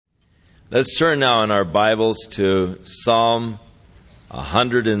Let's turn now in our Bibles to Psalm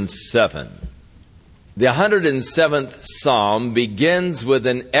 107. The 107th Psalm begins with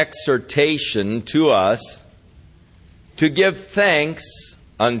an exhortation to us to give thanks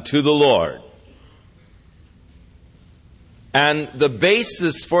unto the Lord. And the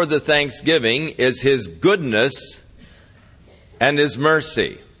basis for the thanksgiving is His goodness and His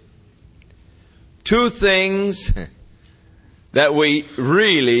mercy. Two things that we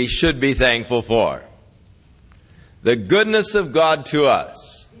really should be thankful for. The goodness of God to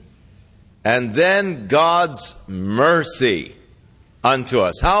us, and then God's mercy unto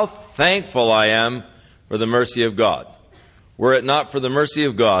us. How thankful I am for the mercy of God. Were it not for the mercy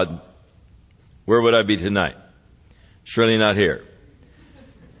of God, where would I be tonight? Surely not here.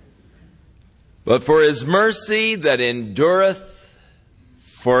 But for His mercy that endureth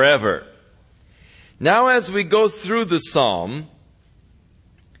forever. Now, as we go through the psalm,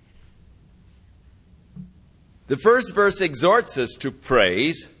 the first verse exhorts us to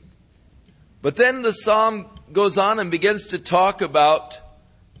praise, but then the psalm goes on and begins to talk about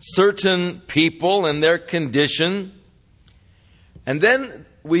certain people and their condition. And then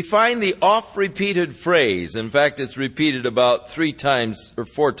we find the oft-repeated phrase, in fact, it's repeated about 3 times or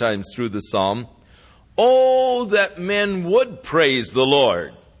 4 times through the psalm, "Oh, that men would praise the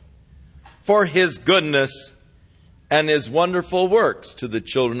Lord for His goodness and His wonderful works to the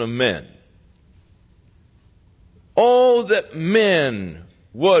children of men." Oh, that men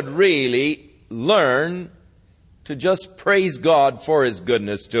would really learn to just praise God for His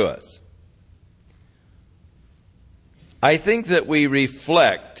goodness to us. I think that we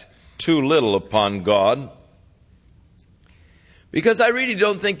reflect too little upon God, because I really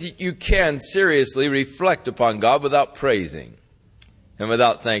don't think that you can seriously reflect upon God without praising and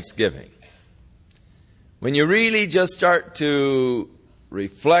without thanksgiving. When you really just start to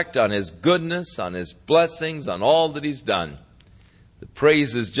reflect on His goodness, on His blessings, on all that He's done, the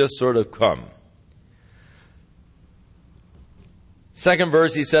praises just sort of come. Second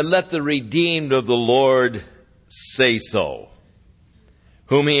verse, he said, "Let the redeemed of the Lord say so,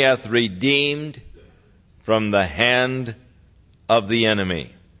 whom He hath redeemed from the hand of the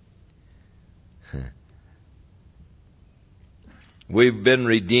enemy." We've been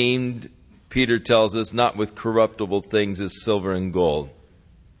redeemed, Peter tells us, not with corruptible things as silver and gold,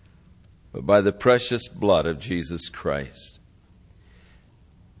 but by the precious blood of Jesus Christ.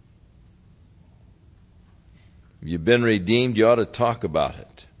 If you've been redeemed, you ought to talk about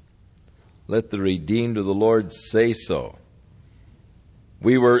it. Let the redeemed of the Lord say so.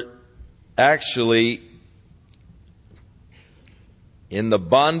 We were actually in the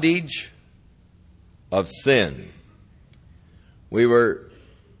bondage of sin. We were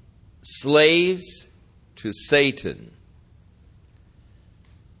slaves to Satan.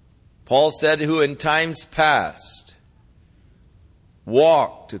 Paul said, who in times past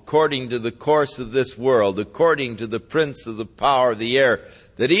walked according to the course of this world, according to the prince of the power of the air,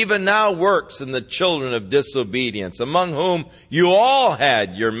 that even now works in the children of disobedience, among whom you all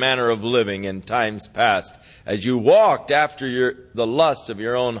had your manner of living in times past, as you walked after the lust of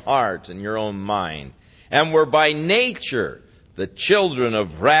your own heart and your own mind, and were by nature the children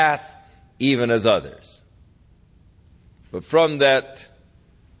of wrath, even as others. But from that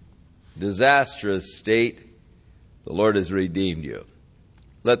disastrous state, the Lord has redeemed you.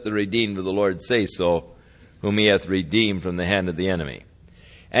 Let the redeemed of the Lord say so, whom He hath redeemed from the hand of the enemy.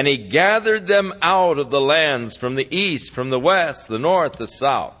 And He gathered them out of the lands from the east, from the west, the north, the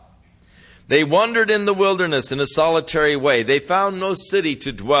south. They wandered in the wilderness in a solitary way. They found no city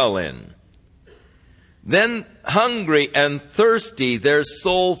to dwell in. Then hungry and thirsty, their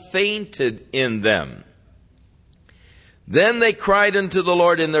soul fainted in them. Then they cried unto the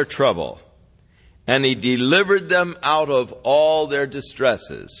Lord in their trouble, and He delivered them out of all their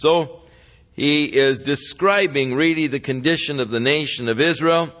distresses. So he is describing really the condition of the nation of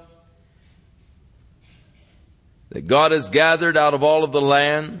Israel, that God has gathered out of all of the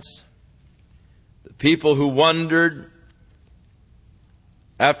lands, the people who wandered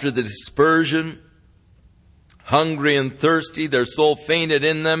after the dispersion, hungry and thirsty, their soul fainted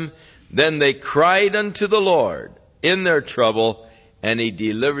in them. Then they cried unto the Lord in their trouble, and He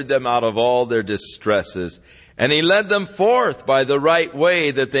delivered them out of all their distresses. And He led them forth by the right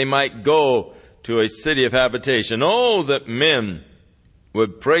way, that they might go to a city of habitation. Oh, that men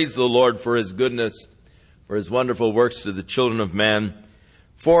would praise the Lord for His goodness, for His wonderful works to the children of man.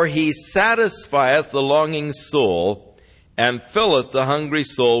 For He satisfieth the longing soul, and filleth the hungry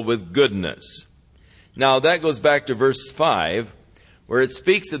soul with goodness. Now that goes back to verse 5, where it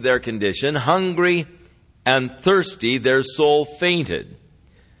speaks of their condition, hungry and thirsty, their soul fainted.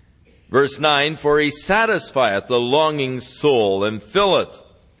 Verse 9, for he satisfieth the longing soul and filleth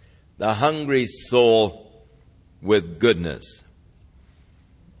the hungry soul with goodness.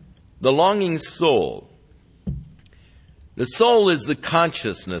 The longing soul. The soul is the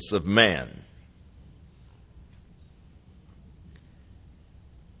consciousness of man.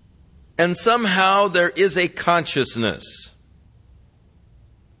 And somehow there is a consciousness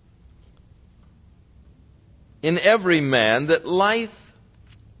in every man that life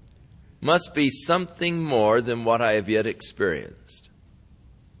must be something more than what I have yet experienced.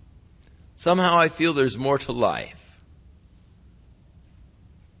 Somehow I feel there's more to life.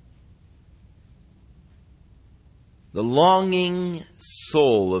 The longing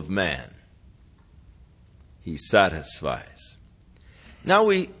soul of man, he satisfies. Now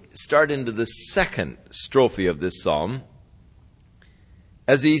we start into the second strophe of this psalm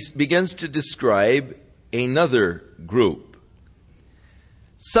as he begins to describe another group.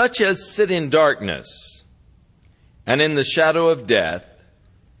 Such as sit in darkness and in the shadow of death,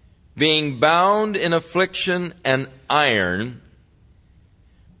 being bound in affliction and iron,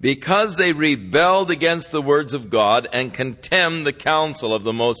 because they rebelled against the words of God and contemned the counsel of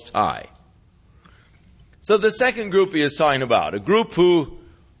the Most High. So the second group he is talking about, a group who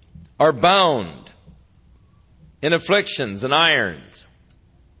are bound in afflictions and irons.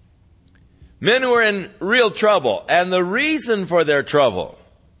 Men who are in real trouble, and the reason for their trouble,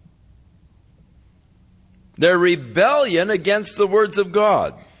 their rebellion against the words of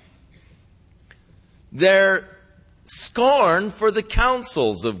God, their scorn for the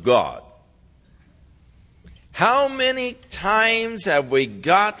counsels of God. How many times have we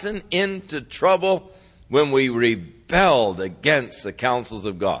gotten into trouble when we rebelled against the counsels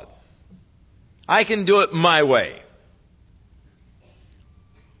of God? I can do it my way.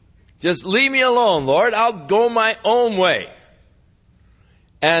 Just leave me alone, Lord. I'll go my own way.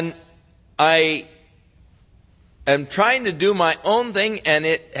 And I am trying to do my own thing, and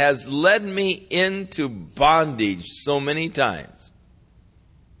it has led me into bondage so many times.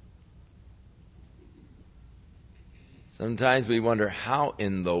 Sometimes we wonder, how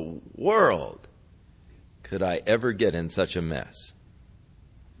in the world could I ever get in such a mess?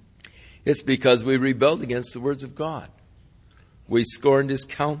 It's because we rebelled against the words of God. We scorned his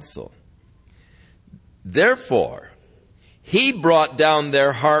counsel. Therefore, he brought down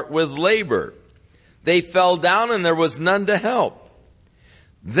their heart with labor. They fell down and there was none to help.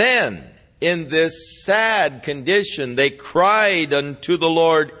 Then, in this sad condition, they cried unto the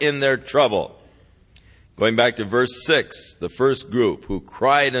Lord in their trouble. Going back to verse 6, the first group who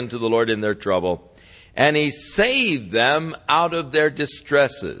cried unto the Lord in their trouble, and he saved them out of their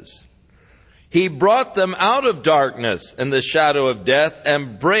distresses. He brought them out of darkness and the shadow of death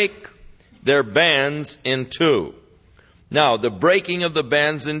and brake their bands in two. Now, the breaking of the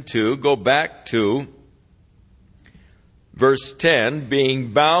bands in two, go back to verse 10,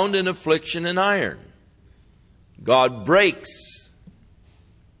 being bound in affliction and iron. God breaks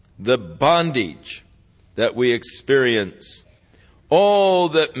the bondage that we experience. Oh,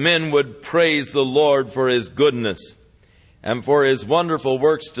 that men would praise the Lord for his goodness and for his wonderful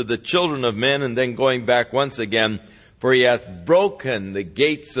works to the children of men. And then going back once again, for he hath broken the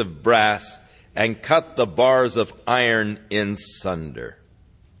gates of brass and cut the bars of iron in sunder.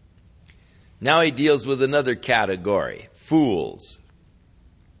 Now he deals with another category, fools.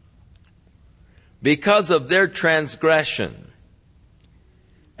 Because of their transgression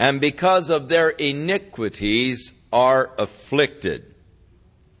and because of their iniquities are afflicted.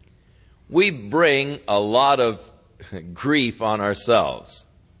 We bring a lot of grief on ourselves.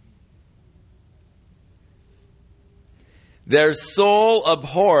 Their soul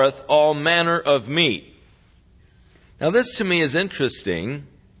abhorreth all manner of meat. Now this to me is interesting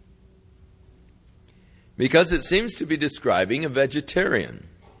because it seems to be describing a vegetarian.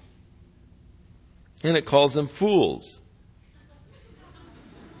 And it calls them fools.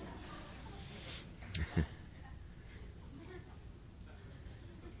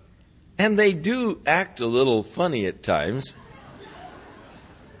 And they do act a little funny at times,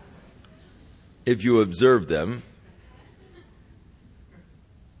 if you observe them.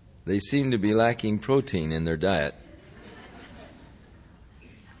 They seem to be lacking protein in their diet.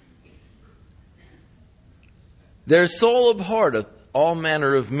 Their soul abhorreth all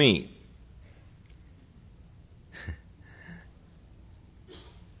manner of meat.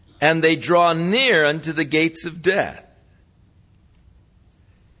 And they draw near unto the gates of death.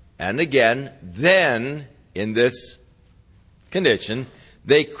 And again, then, in this condition,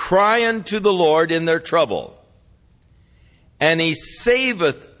 they cry unto the Lord in their trouble, and he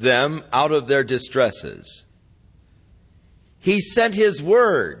saveth them out of their distresses. He sent his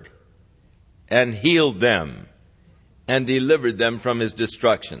word, and healed them and delivered them from his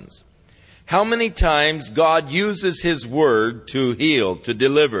destructions. How many times God uses his word to heal, to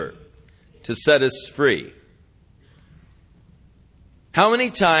deliver, to set us free? How many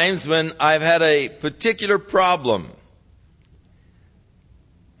times when I've had a particular problem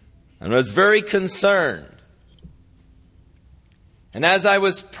and was very concerned, and as I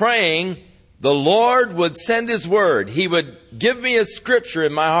was praying, the Lord would send his word. He would give me a scripture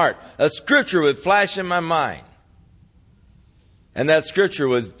in my heart. A scripture would flash in my mind. And that scripture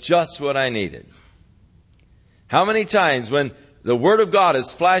was just what I needed. How many times when the word of God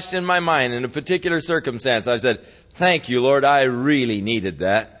has flashed in my mind in a particular circumstance, I've said, thank you, Lord, I really needed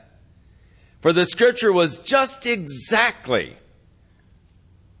that. For the scripture was just exactly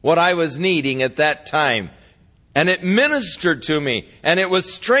what I was needing at that time. And it ministered to me, and it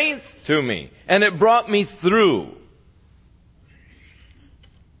was strength to me, and it brought me through.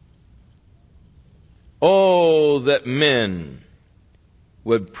 Oh, that men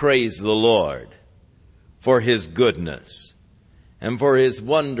would praise the Lord for his goodness and for his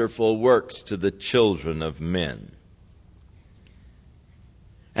wonderful works to the children of men.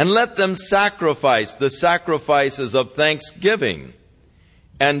 And let them sacrifice the sacrifices of thanksgiving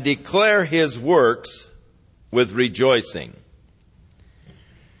and declare his works with rejoicing.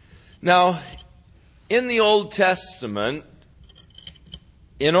 Now, in the Old Testament,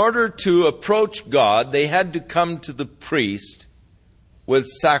 in order to approach God, they had to come to the priest with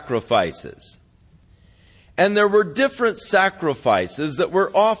sacrifices. And there were different sacrifices that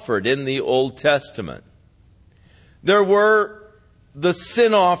were offered in the Old Testament. There were the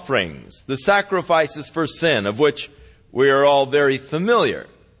sin offerings, the sacrifices for sin, of which we are all very familiar.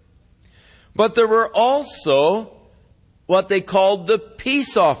 But there were also what they called the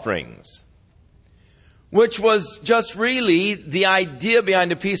peace offerings, which was just really the idea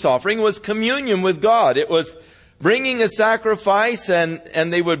behind a peace offering was communion with God. It was bringing a sacrifice and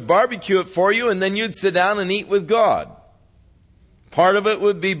they would barbecue it for you, and then you'd sit down and eat with God. Part of it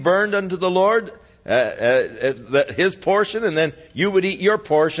would be burned unto the Lord, his portion, and then you would eat your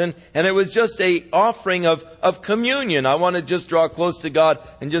portion. And it was just a offering of communion. I want to just draw close to God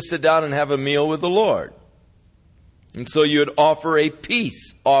and just sit down and have a meal with the Lord. And so you would offer a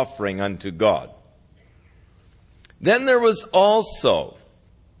peace offering unto God. Then there was also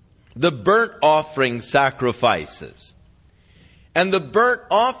the burnt offering sacrifices. And the burnt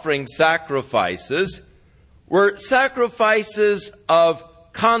offering sacrifices were sacrifices of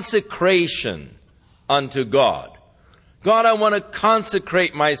consecration unto God. God, I want to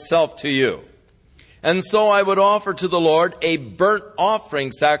consecrate myself to you. And so I would offer to the Lord a burnt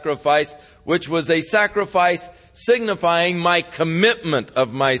offering sacrifice, which was a sacrifice signifying my commitment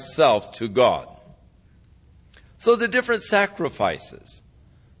of myself to God. So the different sacrifices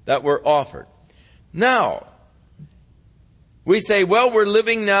that were offered. Now, we say, well, we're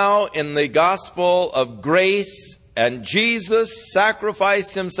living now in the gospel of grace, and Jesus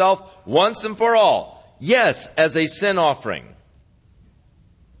sacrificed himself once and for all. Yes, as a sin offering.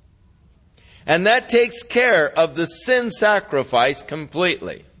 And that takes care of the sin sacrifice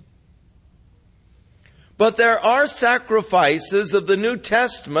completely. But there are sacrifices of the New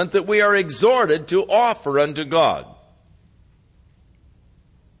Testament that we are exhorted to offer unto God.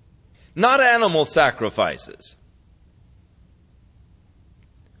 Not animal sacrifices,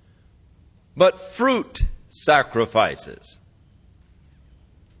 but fruit sacrifices.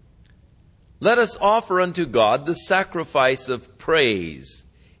 Let us offer unto God the sacrifice of praise,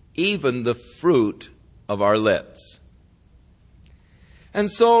 even the fruit of our lips.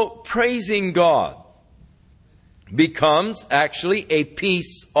 And so praising God becomes actually a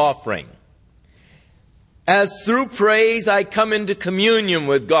peace offering. As through praise I come into communion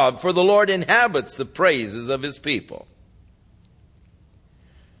with God, for the Lord inhabits the praises of his people.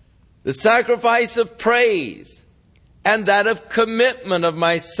 The sacrifice of praise and that of commitment of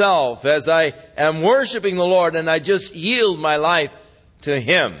myself as I am worshiping the Lord and I just yield my life to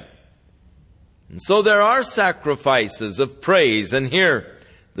him. And so there are sacrifices of praise. And here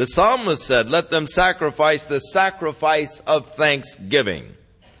the psalmist said, let them sacrifice the sacrifice of thanksgiving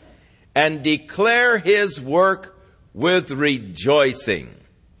and declare his work with rejoicing.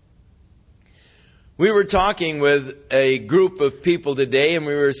 We were talking with a group of people today, and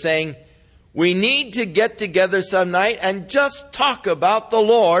we were saying, we need to get together some night and just talk about the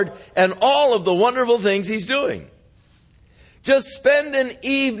Lord and all of the wonderful things he's doing. Just spend an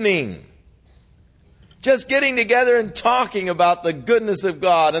evening just getting together and talking about the goodness of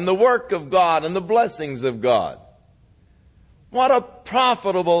God and the work of God and the blessings of God. What a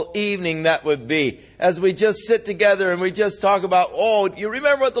profitable evening that would be as we just sit together and we just talk about, oh, you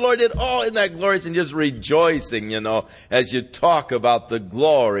remember what the Lord did? Oh, isn't that glorious? And just rejoicing, as you talk about the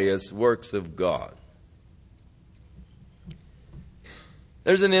glorious works of God.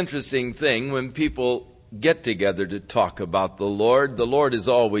 There's an interesting thing when people get together to talk about the Lord is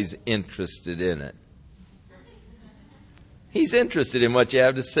always interested in it. He's interested in what you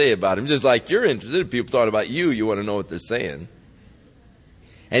have to say about Him, just like you're interested. If people talk about you, you want to know what they're saying.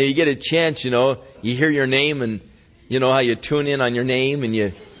 And you get a chance, you hear your name and you know how you tune in on your name and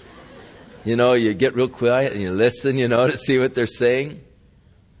you get real quiet and you listen, to see what they're saying.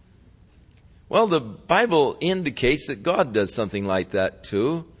 Well, the Bible indicates that God does something like that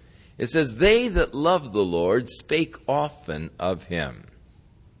too. It says, they that love the Lord spake often of Him.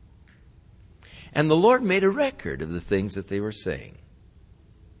 And the Lord made a record of the things that they were saying.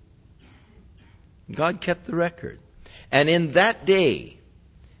 God kept the record. And in that day,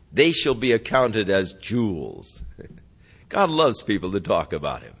 they shall be accounted as jewels. God loves people to talk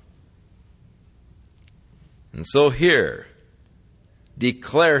about Him. And so here,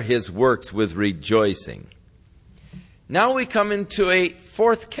 declare His works with rejoicing. Now we come into a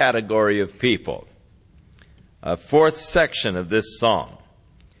fourth category of people, a fourth section of this psalm.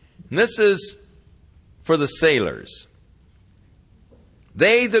 And this is for the sailors.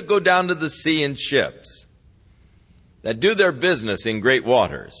 They that go down to the sea in ships, that do their business in great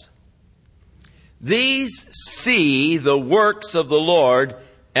waters. These see the works of the Lord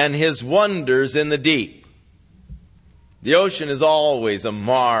and His wonders in the deep. The ocean is always a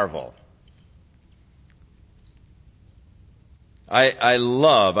marvel.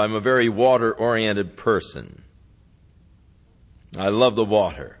 I'm a very water-oriented person. I love the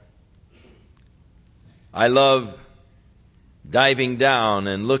water. I love diving down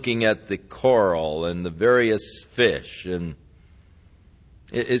and looking at the coral and the various fish. And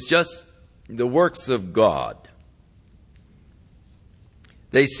it's just the works of God.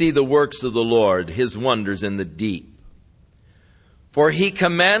 They see the works of the Lord, His wonders in the deep. For He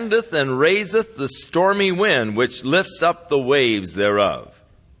commandeth and raiseth the stormy wind, which lifts up the waves thereof.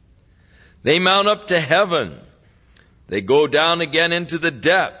 They mount up to heaven. They go down again into the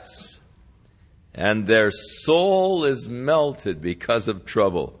depths. And their soul is melted because of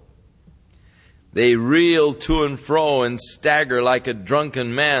trouble. They reel to and fro and stagger like a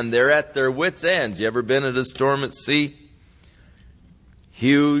drunken man. They're at their wits' ends. You ever been at a storm at sea?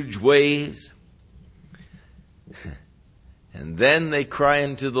 Huge waves. And then they cry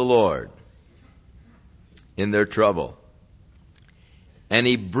unto the Lord in their trouble. And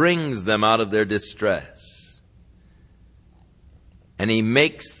He brings them out of their distress. And He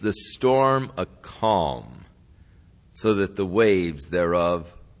makes the storm a calm, so that the waves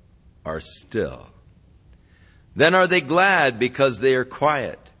thereof are still. Then are they glad because they are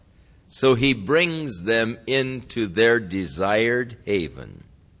quiet. So He brings them into their desired haven.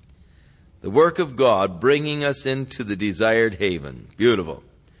 The work of God bringing us into the desired haven. Beautiful.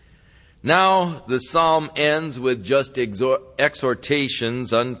 Now the psalm ends with just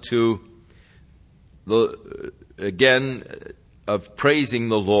exhortations unto of praising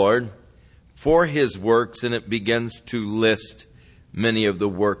the Lord for His works, and it begins to list many of the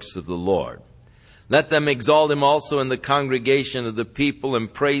works of the Lord. Let them exalt Him also in the congregation of the people,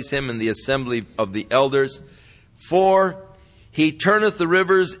 and praise Him in the assembly of the elders. For He turneth the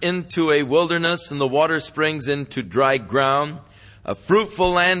rivers into a wilderness, and the water springs into dry ground, a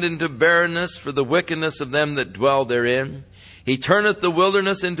fruitful land into barrenness for the wickedness of them that dwell therein. He turneth the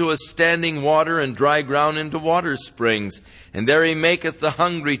wilderness into a standing water, and dry ground into water springs. And there He maketh the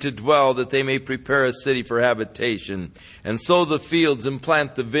hungry to dwell, that they may prepare a city for habitation, and sow the fields, and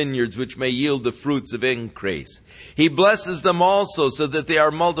plant the vineyards, which may yield the fruits of increase. He blesses them also, so that they are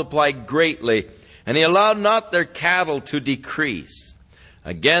multiplied greatly, and He allowed not their cattle to decrease.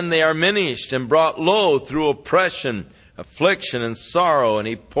 Again they are minished, and brought low through oppression, affliction, and sorrow. And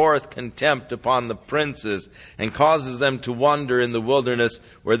He poureth contempt upon the princes, and causes them to wander in the wilderness,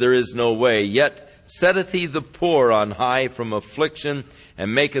 where there is no way. Yet setteth He the poor on high from affliction,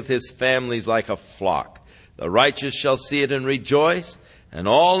 and maketh His families like a flock. The righteous shall see it and rejoice, and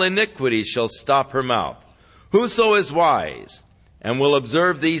all iniquity shall stop her mouth. Whoso is wise and will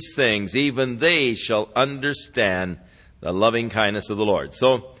observe these things, even they shall understand the loving kindness of the Lord.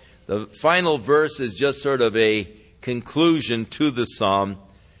 So the final verse is just sort of a conclusion to the psalm,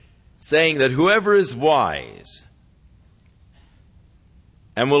 saying that whoever is wise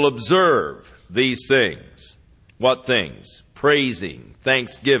and will observe these things. What things? Praising,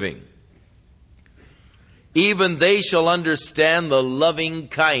 thanksgiving. Even they shall understand the loving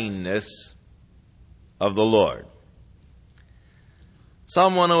kindness of the Lord.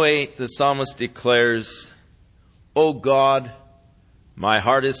 Psalm 108, the psalmist declares, O God, my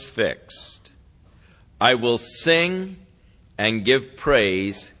heart is fixed. I will sing and give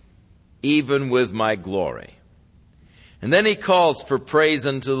praise even with my glory. And then he calls for praise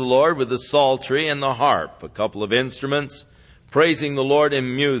unto the Lord with the psaltery and the harp, a couple of instruments, praising the Lord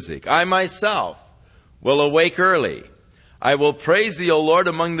in music. I myself will awake early. I will praise thee, O Lord,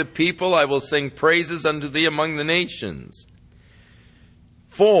 among the people. I will sing praises unto thee among the nations.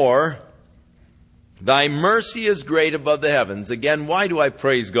 For thy mercy is great above the heavens. Again, why do I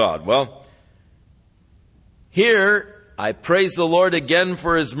praise God? Well, here I praise the Lord again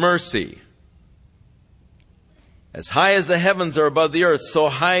for his mercy. As high as the heavens are above the earth, so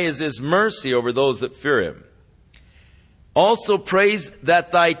high is his mercy over those that fear him. Also praise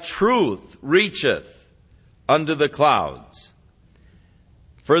that thy truth reacheth unto the clouds.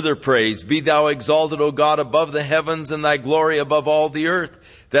 Further praise, be thou exalted, O God, above the heavens, and thy glory above all the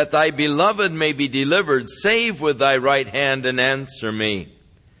earth, that thy beloved may be delivered. Save with thy right hand and answer me.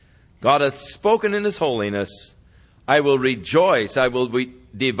 God hath spoken in his holiness. I will rejoice. I will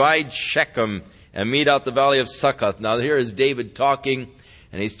divide Shechem and mete out the valley of Succoth. Now here is David talking,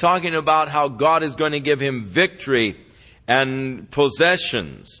 and he's talking about how God is going to give him victory and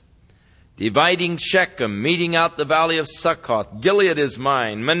possessions. Dividing Shechem, meting out the valley of Succoth. Gilead is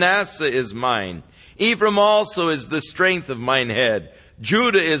mine, Manasseh is mine. Ephraim also is the strength of mine head.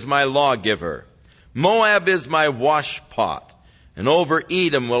 Judah is my lawgiver. Moab is my washpot. And over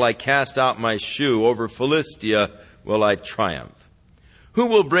Edom will I cast out my shoe. Over Philistia will I triumph. Who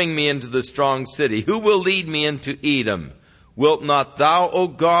will bring me into the strong city? Who will lead me into Edom? Wilt not thou, O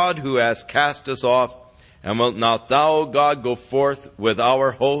God, who hast cast us off? And wilt not thou, O God, go forth with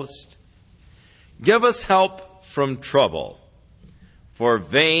our host? Give us help from trouble, for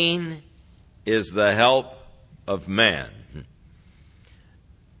vain is the help of man.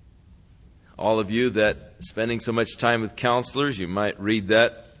 All of you that spending so much time with counselors, you might read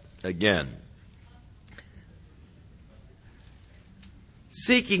that again.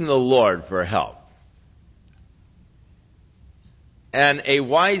 Seeking the Lord for help. And a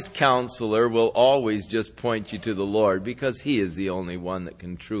wise counselor will always just point you to the Lord because he is the only one that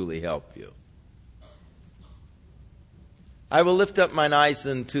can truly help you. I will lift up mine eyes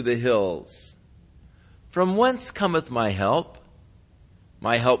unto the hills. From whence cometh my help?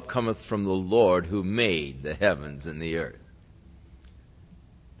 My help cometh from the Lord who made the heavens and the earth.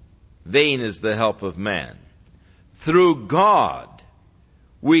 Vain is the help of man. Through God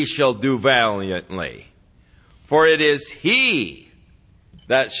we shall do valiantly. For it is he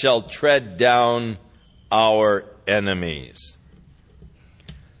that shall tread down our enemies.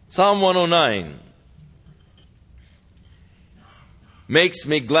 Psalm 109 makes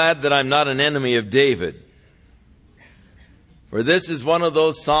me glad that I'm not an enemy of David. For this is one of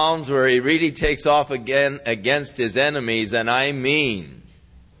those psalms where he really takes off again against his enemies, and I mean,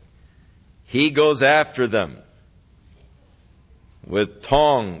 he goes after them with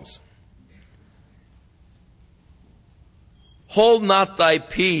tongs. Hold not thy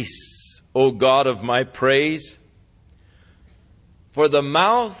peace, O God of my praise, for the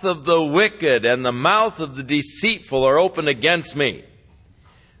mouth of the wicked and the mouth of the deceitful are open against me.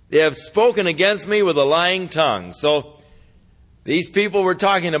 They have spoken against me with a lying tongue. So these people were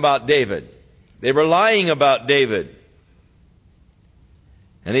talking about David. They were lying about David.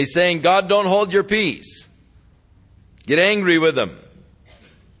 And he's saying, God, don't hold your peace. Get angry with them.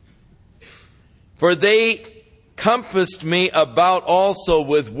 For they compassed me about also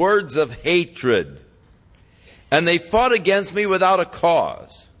with words of hatred, and they fought against me without a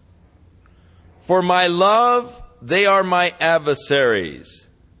cause. For my love, they are my adversaries,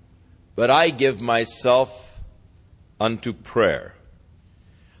 but I give myself unto prayer.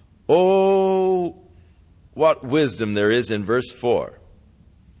 Oh, what wisdom there is in verse 4.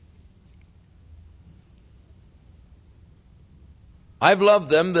 I've loved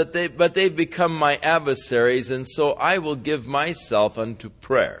them, but they've become my adversaries, and so I will give myself unto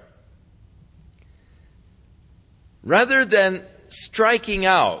prayer. Rather than striking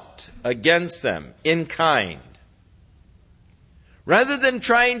out against them in kind, rather than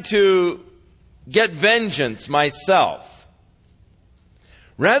trying to get vengeance myself,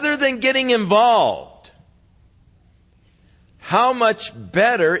 rather than getting involved, how much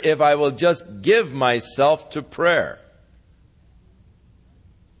better if I will just give myself to prayer?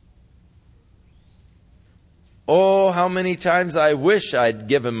 Oh, how many times I wish I'd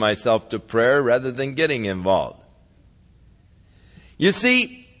given myself to prayer rather than getting involved. You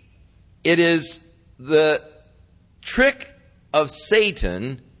see, it is the trick of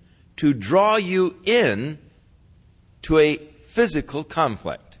Satan to draw you in to a physical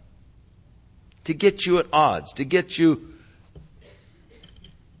conflict, to get you at odds, to get you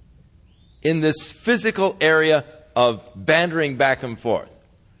in this physical area of bantering back and forth.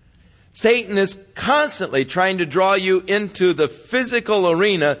 Satan is constantly trying to draw you into the physical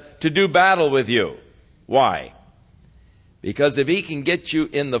arena to do battle with you. Why? Because if he can get you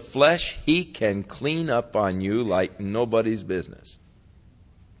in the flesh, he can clean up on you like nobody's business.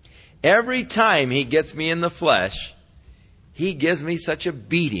 Every time he gets me in the flesh, he gives me such a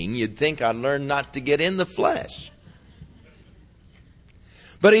beating, you'd think I'd learn not to get in the flesh.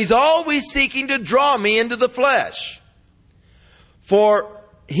 But he's always seeking to draw me into the flesh. For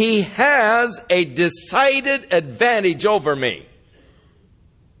he has a decided advantage over me.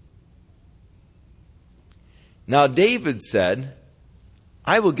 Now David said,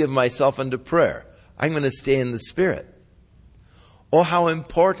 I will give myself unto prayer. I'm going to stay in the Spirit. Oh, how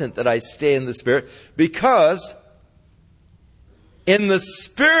important that I stay in the Spirit, because in the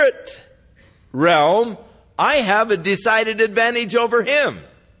Spirit realm, I have a decided advantage over him.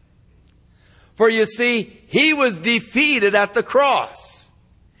 For you see, he was defeated at the cross.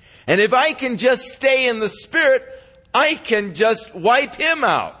 And if I can just stay in the Spirit, I can just wipe him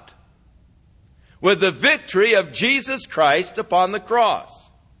out with the victory of Jesus Christ upon the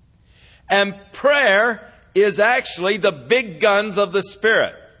cross. And prayer is actually the big guns of the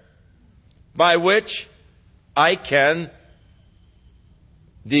Spirit by which I can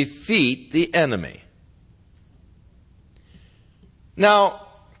defeat the enemy. Now,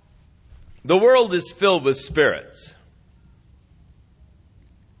 the world is filled with spirits.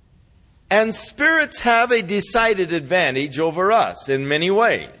 And spirits have a decided advantage over us in many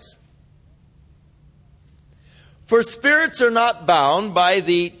ways. For spirits are not bound by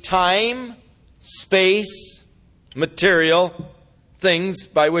the time, space, material things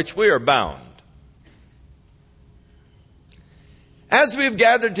by which we are bound. As we've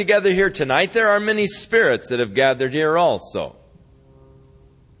gathered together here tonight, there are many spirits that have gathered here also.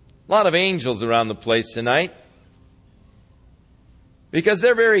 A lot of angels around the place tonight, because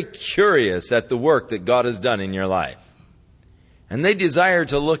they're very curious at the work that God has done in your life. And they desire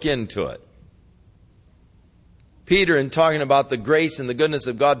to look into it. Peter, in talking about the grace and the goodness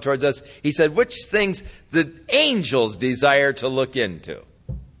of God towards us, he said, which things the angels desire to look into.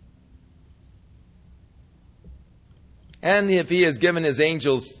 And if he has given his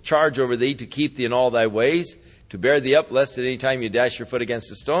angels charge over thee to keep thee in all thy ways, to bear thee up, lest at any time you dash your foot against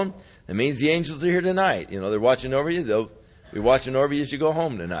a stone, that means the angels are here tonight. You know, they're watching over you. They'll be watching over you as you go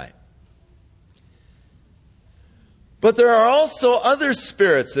home tonight. But there are also other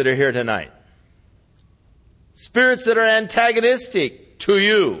spirits that are here tonight. Spirits that are antagonistic to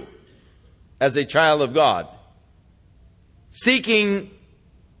you as a child of God, seeking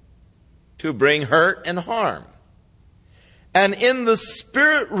to bring hurt and harm. And in the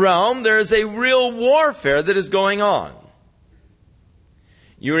spirit realm, there is a real warfare that is going on.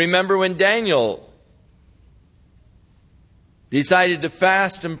 You remember when Daniel decided to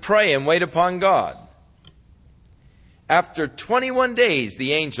fast and pray and wait upon God. After 21 days,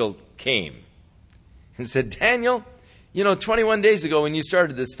 the angel came and said, Daniel, 21 days ago when you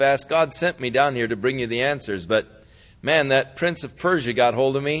started this fast, God sent me down here to bring you the answers. But man, that prince of Persia got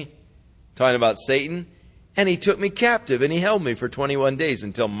hold of me, talking about Satan, and he took me captive and he held me for 21 days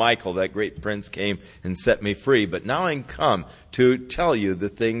until Michael, that great prince, came and set me free. But now I'm come to tell you the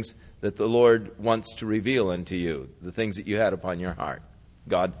things that the Lord wants to reveal unto you, the things that you had upon your heart.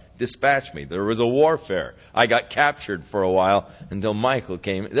 God dispatched me. There was a warfare. I got captured for a while until Michael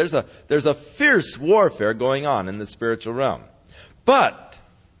came. There's a fierce warfare going on in the spiritual realm. But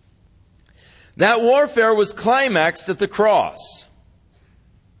that warfare was climaxed at the cross.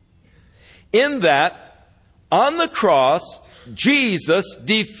 In that, on the cross, Jesus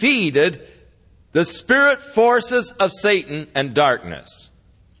defeated the spirit forces of Satan and darkness.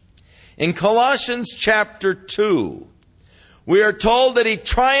 In Colossians chapter 2, we are told that he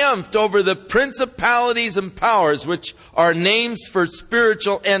triumphed over the principalities and powers, which are names for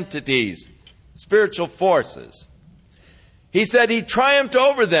spiritual entities, spiritual forces. He said he triumphed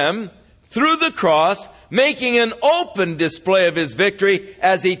over them through the cross, making an open display of his victory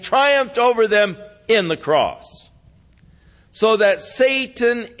as he triumphed over them in the cross. So that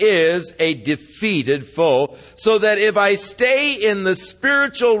Satan is a defeated foe, so that if I stay in the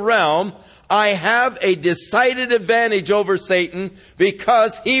spiritual realm, I have a decided advantage over Satan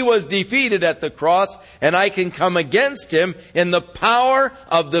because he was defeated at the cross, and I can come against him in the power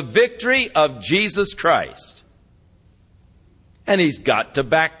of the victory of Jesus Christ. And he's got to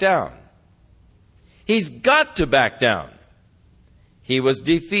back down. He's got to back down. He was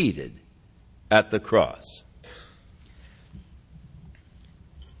defeated at the cross.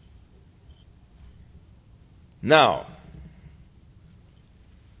 Now,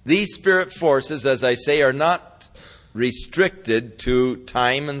 these spirit forces, as I say, are not restricted to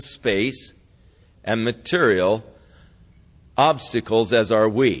time and space and material obstacles as are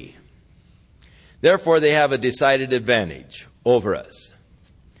we. Therefore, they have a decided advantage over us.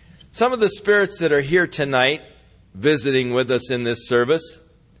 Some of the spirits that are here tonight, visiting with us in this service,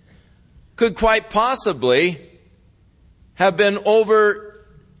 could quite possibly have been over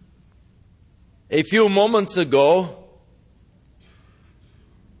a few moments ago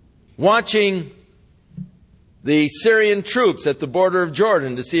watching the Syrian troops at the border of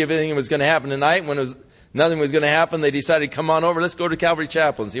Jordan to see if anything was going to happen tonight. When nothing was going to happen, they decided, come on over, let's go to Calvary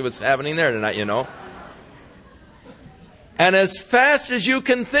Chapel and see what's happening there tonight, you know. And as fast as you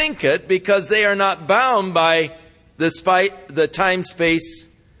can think it, because they are not bound by the time-space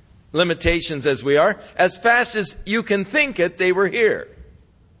limitations as we are, as fast as you can think it, they were here.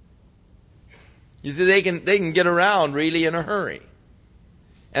 You see, they can get around really in a hurry.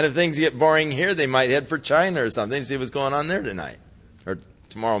 And if things get boring here, they might head for China or something to see what's going on there tonight. Or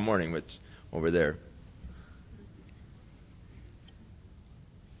tomorrow morning, which over there.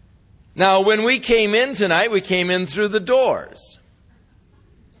 Now, when we came in tonight, we came in through the doors.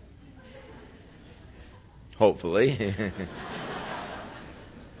 Hopefully.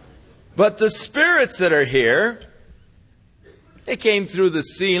 But the spirits that are here, they came through the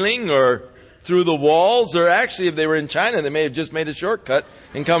ceiling or through the walls, or actually if they were in China, they may have just made a shortcut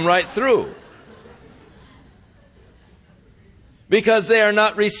and come right through. Because they are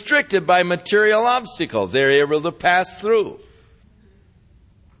not restricted by material obstacles. They're able to pass through.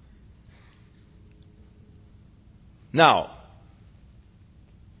 Now,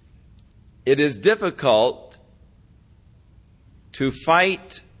 it is difficult to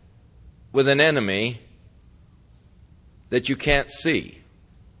fight with an enemy that you can't see.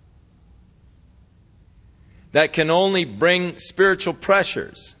 That can only bring spiritual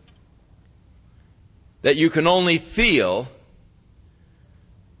pressures that you can only feel,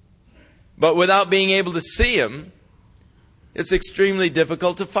 but without being able to see them, it's extremely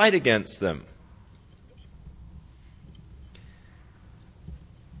difficult to fight against them.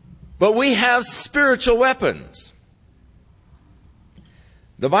 But we have spiritual weapons.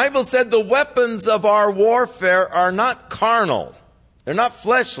 The Bible said the weapons of our warfare are not carnal. They're not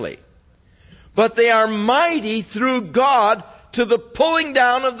fleshly. But they are mighty through God to the pulling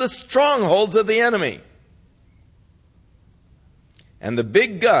down of the strongholds of the enemy. And the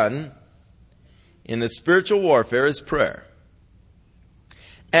big gun in the spiritual warfare is prayer.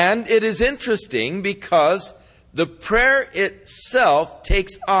 And it is interesting because the prayer itself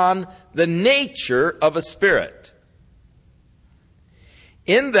takes on the nature of a spirit.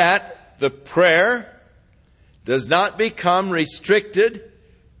 In that the prayer does not become restricted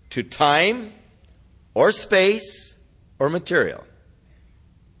to time or space or material.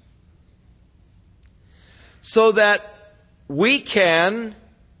 So that we can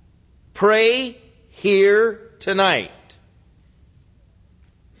pray here tonight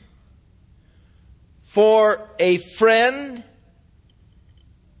for a friend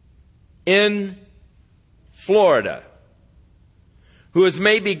in Florida who is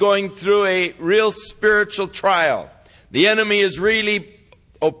maybe going through a real spiritual trial. The enemy is really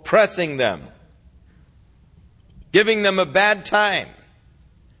oppressing them, giving them a bad time.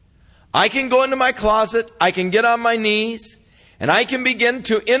 I can go into my closet, I can get on my knees, and I can begin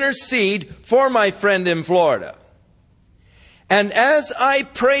to intercede for my friend in Florida. And as I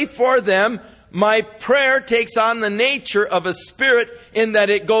pray for them, my prayer takes on the nature of a spirit in that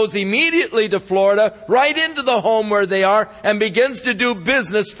it goes immediately to Florida, right into the home where they are, and begins to do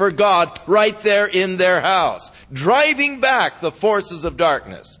business for God right there in their house, driving back the forces of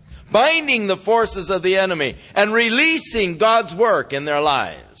darkness, binding the forces of the enemy, and releasing God's work in their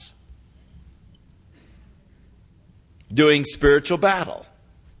lives. Doing spiritual battle.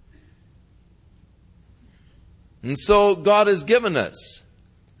 And so God has given us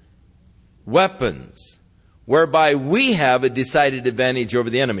weapons whereby we have a decided advantage over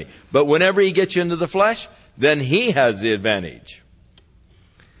the enemy. But whenever he gets you into the flesh, then he has the advantage.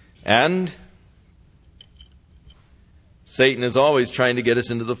 And Satan is always trying to get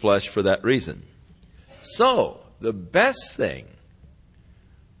us into the flesh for that reason. So, the best thing,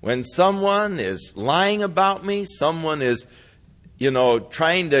 when someone is lying about me, someone is,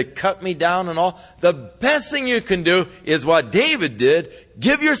 trying to cut me down and all, the best thing you can do is what David did.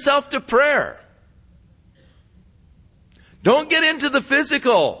 Give yourself to prayer. Don't get into the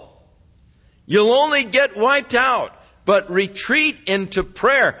physical. You'll only get wiped out. But retreat into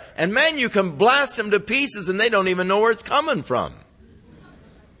prayer. And man, you can blast them to pieces and they don't even know where it's coming from.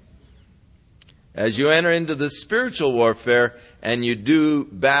 as you enter into the spiritual warfare and you do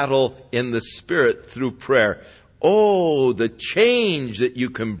battle in the Spirit through prayer. Oh, the change that you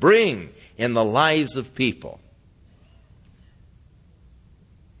can bring in the lives of people.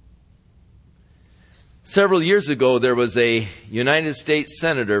 Several years ago, there was a United States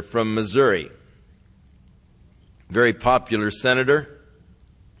senator from Missouri. Very popular senator.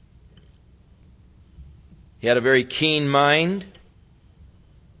 He had a very keen mind.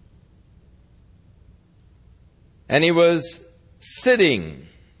 And he was sitting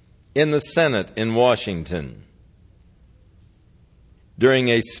in the Senate in Washington during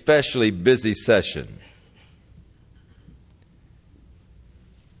a especially busy session.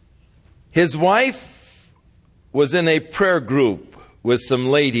 His wife was in a prayer group with some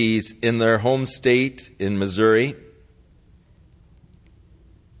ladies in their home state in Missouri.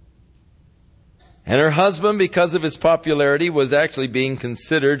 And her husband, because of his popularity, was actually being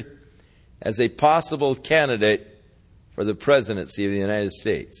considered as a possible candidate for the presidency of the United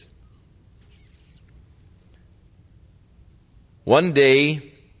States. One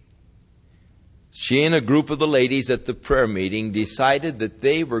day, she and a group of the ladies at the prayer meeting decided that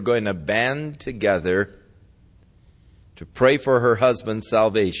they were going to band together to pray for her husband's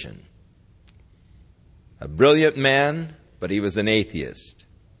salvation. A brilliant man, but he was an atheist.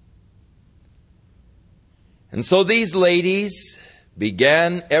 And so these ladies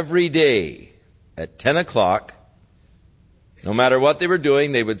began every day at 10 o'clock. No matter what they were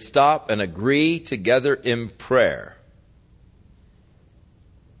doing, they would stop and agree together in prayer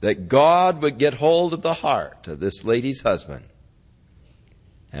that God would get hold of the heart of this lady's husband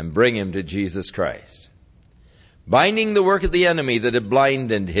and bring him to Jesus Christ. Binding the work of the enemy that had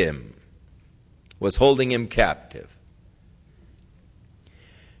blinded him was holding him captive.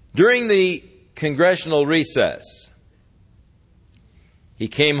 During the congressional recess, he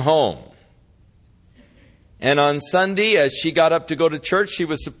came home. And on Sunday, as she got up to go to church, she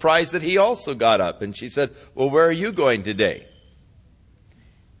was surprised that he also got up. And she said, "Well, where are you going today?"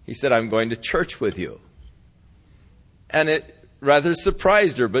 He said, "I'm going to church with you." And it rather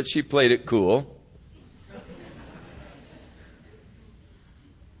surprised her, but she played it cool.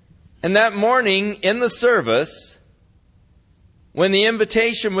 And that morning in the service, when the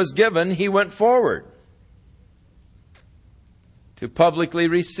invitation was given, he went forward to publicly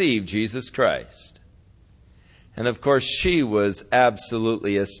receive Jesus Christ. And of course, she was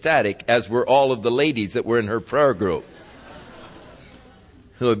absolutely ecstatic, as were all of the ladies that were in her prayer group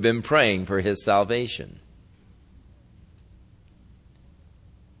who had been praying for his salvation.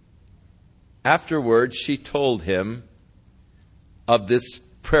 Afterwards, she told him of this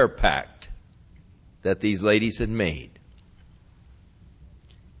prayer pact that these ladies had made.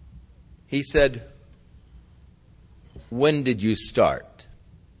 He said, "When did you start?"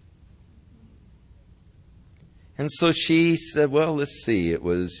 And so she said, "Well, let's see. It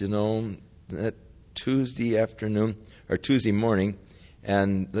was, that Tuesday afternoon or Tuesday morning.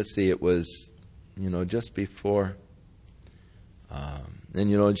 And let's see, it was, just before."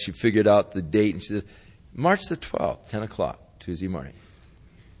 And she figured out the date. And she said, March the 12th, 10 o'clock, Tuesday morning.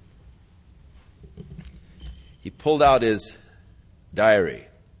 He pulled out his diary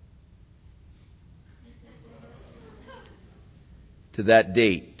to that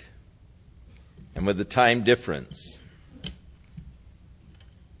date, and with the time difference.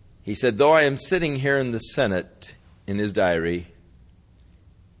 He said, "Though I am sitting here in the Senate," in his diary,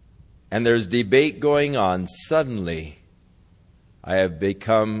 "and there's debate going on, suddenly I have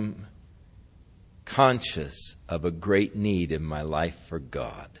become conscious of a great need in my life for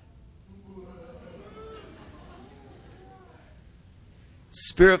God."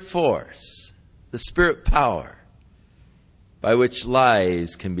 Spirit force, the Spirit power by which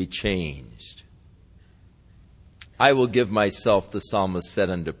lives can be changed. "I will give myself," the psalmist said,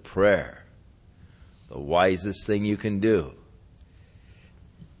 "unto prayer," the wisest thing you can do.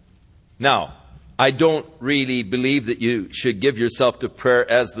 Now, I don't really believe that you should give yourself to prayer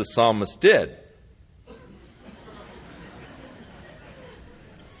as the psalmist did.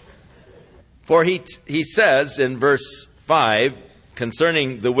 For he says in verse 5,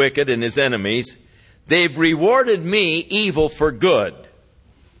 concerning the wicked and his enemies, "They've rewarded me evil for good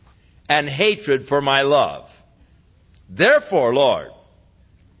and hatred for my love. Therefore, Lord,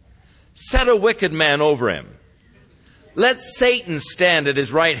 set a wicked man over him. Let Satan stand at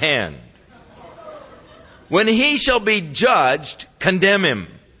his right hand. When he shall be judged, condemn him,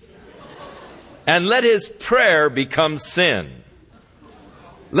 and let his prayer become sin.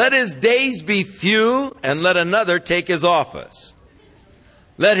 Let his days be few, and let another take his office.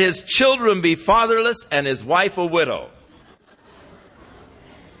 Let his children be fatherless, and his wife a widow.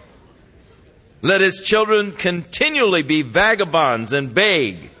 Let his children continually be vagabonds and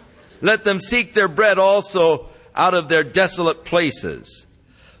beg. Let them seek their bread also out of their desolate places.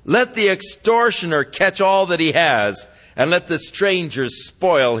 Let the extortioner catch all that he has, and let the strangers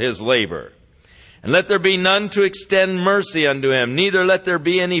spoil his labor. And let there be none to extend mercy unto him, neither let there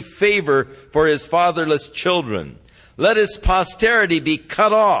be any favor for his fatherless children. Let his posterity be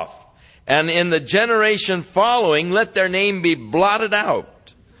cut off, and in the generation following let their name be blotted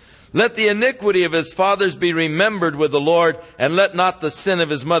out. Let the iniquity of his fathers be remembered with the Lord, and let not the sin of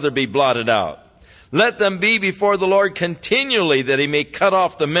his mother be blotted out. Let them be before the Lord continually, that he may cut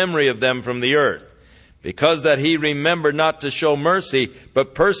off the memory of them from the earth. Because that he remembered not to show mercy,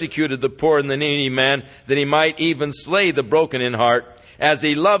 but persecuted the poor and the needy man, that he might even slay the broken in heart. As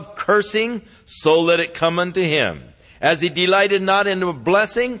he loved cursing, so let it come unto him. As he delighted not in a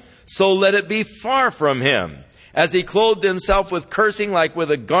blessing, so let it be far from him. As he clothed himself with cursing like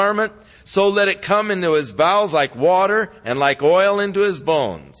with a garment, so let it come into his bowels like water, and like oil into his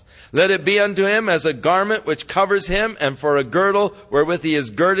bones. Let it be unto him as a garment which covers him, and for a girdle wherewith he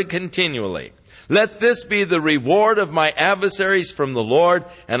is girded continually. Let this be the reward of my adversaries from the Lord,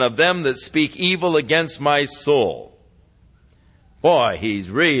 and of them that speak evil against my soul. Boy, he's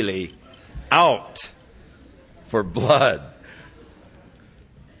really out for blood.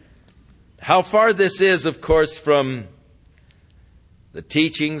 How far this is, of course, from the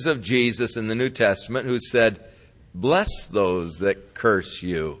teachings of Jesus in the New Testament, who said, bless those that curse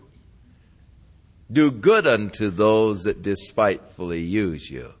you. Do good unto those that despitefully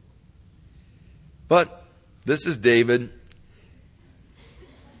use you. But this is David,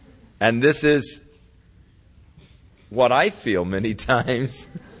 and this is what I feel many times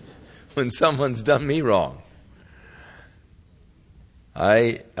when someone's done me wrong.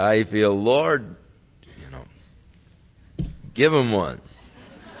 I feel, Lord, give him one.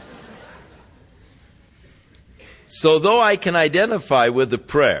 So though I can identify with the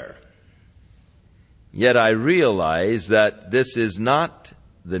prayer, yet I realize that this is not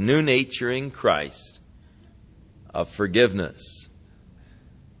the new nature in Christ of forgiveness.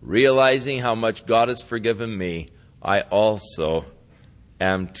 Realizing how much God has forgiven me, I also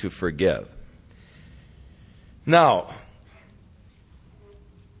am to forgive. Now,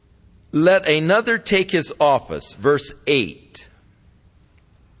 let another take his office, verse 8.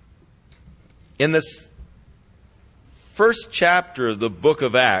 In this first chapter of the book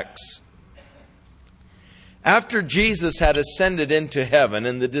of Acts, after Jesus had ascended into heaven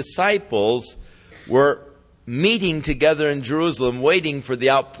and the disciples were meeting together in Jerusalem, waiting for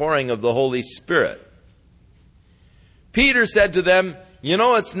the outpouring of the Holy Spirit, Peter said to them,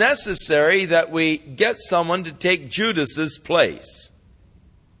 it's necessary that we get someone to take Judas's place,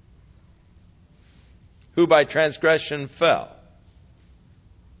 who by transgression fell.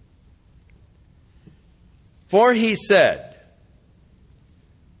 For he said,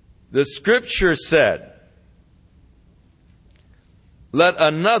 the Scripture said, let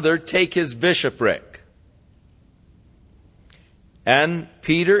another take his bishopric. And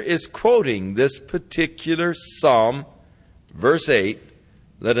Peter is quoting this particular psalm, verse 8,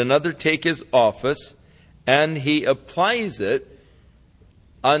 let another take his office, and he applies it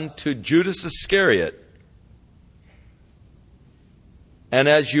unto Judas Iscariot. And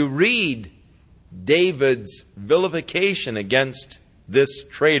as you read David's vilification against this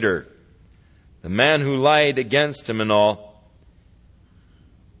traitor, the man who lied against him and all,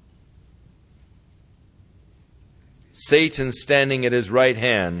 Satan standing at his right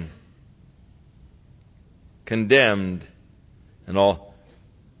hand, condemned and all,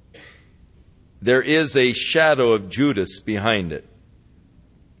 there is a shadow of Judas behind it.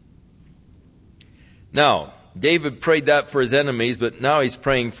 Now, David prayed that for his enemies, but now he's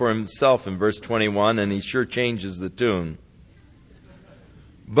praying for himself in verse 21, and he sure changes the tune.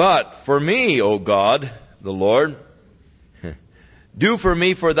 But for me, O God, the Lord, do for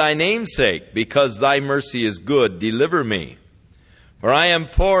me for thy name's sake, because thy mercy is good, deliver me. For I am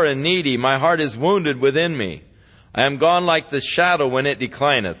poor and needy, my heart is wounded within me. I am gone like the shadow when it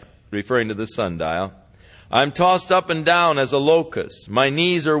declineth, referring to the sundial. I am tossed up and down as a locust. My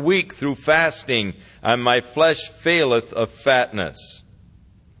knees are weak through fasting, and my flesh faileth of fatness.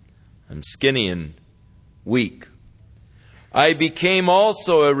 I'm skinny and weak. I became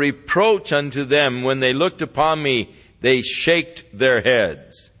also a reproach unto them. When they looked upon me, they shaked their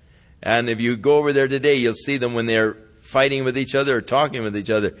heads. And if you go over there today, you'll see them when they're fighting with each other or talking with each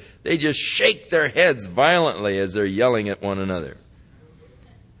other. They just shake their heads violently as they're yelling at one another.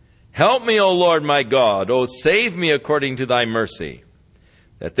 Help me, O Lord my God. O save me according to thy mercy,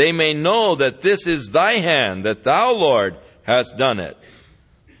 that they may know that this is thy hand, that thou, Lord, hast done it.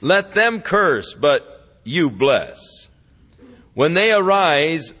 let them curse, but you bless. When they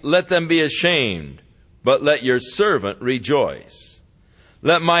arise, let them be ashamed, but let your servant rejoice.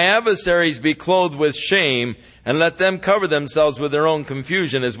 Let my adversaries be clothed with shame, and let them cover themselves with their own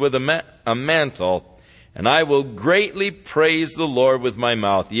confusion as with a mantle. And I will greatly praise the Lord with my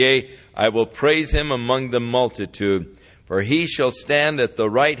mouth. Yea, I will praise him among the multitude. For he shall stand at the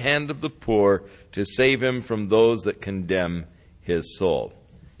right hand of the poor to save him from those that condemn his soul.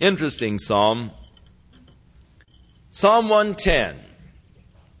 Interesting psalm. Psalm 110.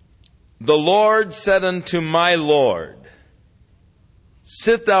 The Lord said unto my Lord,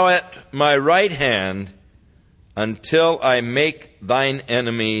 sit thou at my right hand until I make thine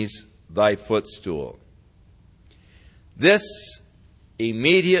enemies thy footstool. This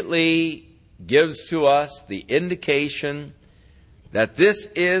immediately gives to us the indication that this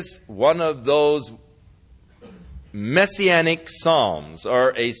is one of those messianic psalms,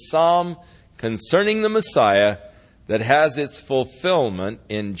 or a psalm concerning the Messiah that has its fulfillment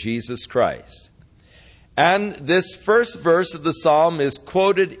in Jesus Christ. And this first verse of the psalm is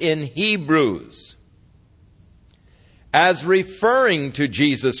quoted in Hebrews as referring to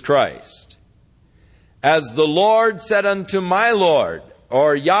Jesus Christ. As the Lord said unto my Lord,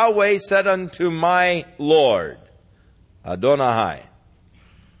 or Yahweh said unto my Lord, Adonai,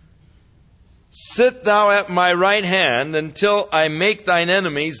 sit thou at my right hand until I make thine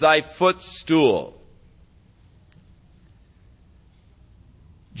enemies thy footstool.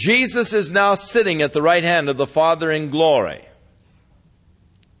 Jesus is now sitting at the right hand of the Father in glory.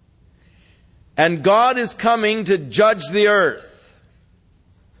 And God is coming to judge the earth,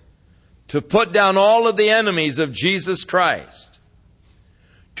 to put down all of the enemies of Jesus Christ,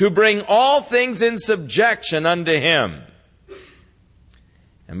 to bring all things in subjection unto him.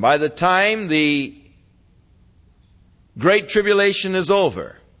 And by the time the Great Tribulation is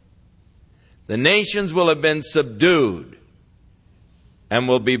over, the nations will have been subdued and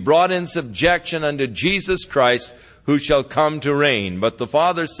will be brought in subjection unto Jesus Christ, who shall come to reign. But the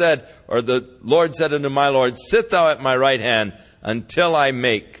Father said, or the Lord said unto my Lord, sit thou at my right hand until I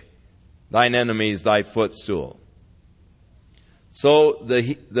make thine enemies thy footstool. So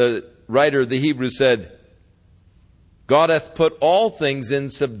the writer of the Hebrews said, God hath put all things in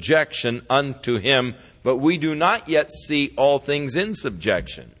subjection unto him, but we do not yet see all things in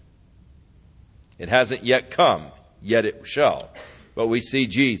subjection. It hasn't yet come, yet it shall. But we see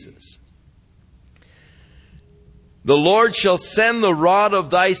Jesus. The Lord shall send the rod of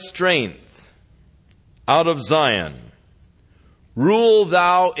thy strength out of Zion. Rule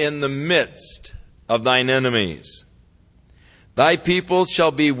thou in the midst of thine enemies. Thy people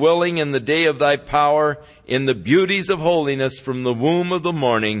shall be willing in the day of thy power. In the beauties of holiness from the womb of the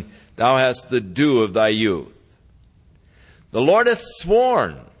morning, thou hast the dew of thy youth. The Lord hath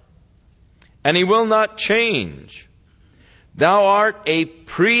sworn, and he will not change. Thou art a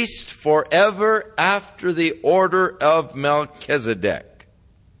priest forever after the order of Melchizedek.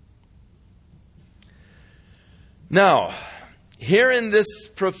 Now, here in this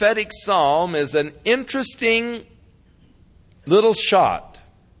prophetic psalm is an interesting little shot.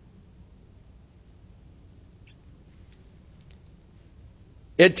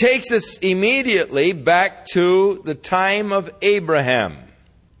 It takes us immediately back to the time of Abraham,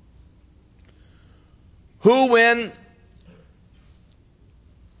 who, when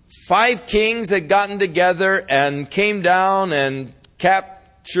 5 kings had gotten together and came down and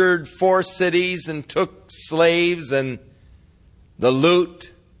captured 4 cities and took slaves and the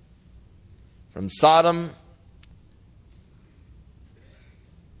loot from Sodom.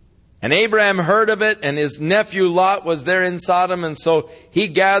 And Abraham heard of it, and his nephew Lot was there in Sodom, and so he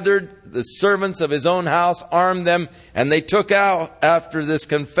gathered the servants of his own house, armed them, and they took out after this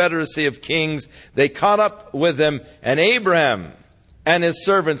confederacy of kings. They caught up with them, and Abraham and his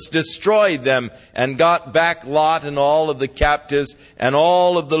servants destroyed them and got back Lot and all of the captives and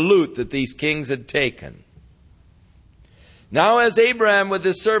all of the loot that these kings had taken. Now as Abraham with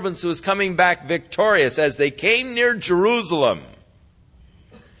his servants was coming back victorious, as they came near Jerusalem,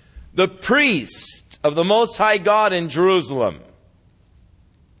 the priest of the Most High God in Jerusalem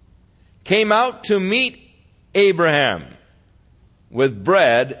came out to meet Abraham with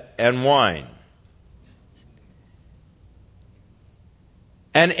bread and wine.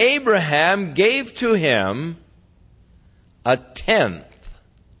 And Abraham gave to him 1/10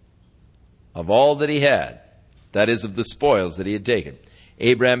 of all that he had, that is, of the spoils that he had taken.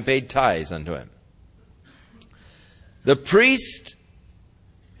 Abraham paid tithes unto him. The priest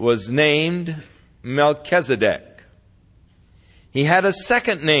was named Melchizedek. He had a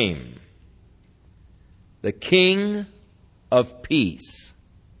second name, the King of Peace.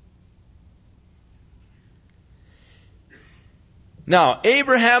 Now,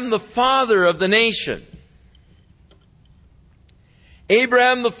 Abraham, the father of the nation.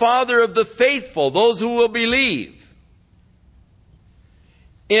 Abraham, the father of the faithful, those who will believe.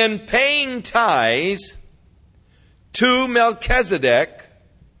 In paying tithes to Melchizedek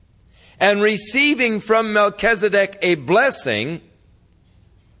and receiving from Melchizedek a blessing,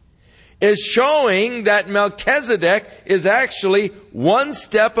 is showing that Melchizedek is actually one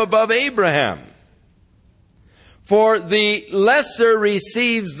step above Abraham. For the lesser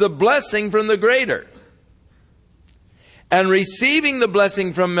receives the blessing from the greater. And receiving the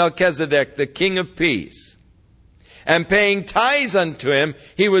blessing from Melchizedek, the King of Peace, and paying tithes unto him,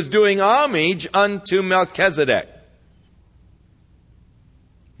 he was doing homage unto Melchizedek,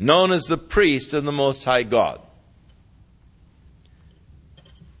 known as the priest of the Most High God.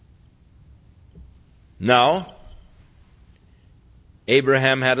 Now,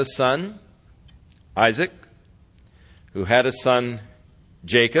 Abraham had a son, Isaac, who had a son,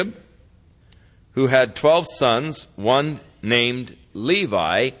 Jacob, who had 12 sons, one named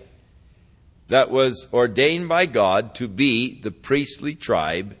Levi, that was ordained by God to be the priestly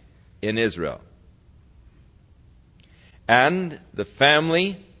tribe in Israel. And the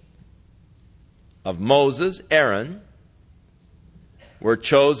family of Moses, Aaron, were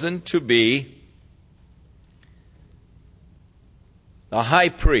chosen to be the high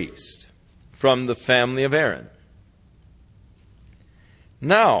priest from the family of Aaron.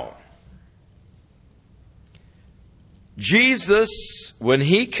 Now, Jesus, when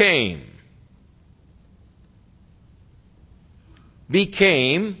he came,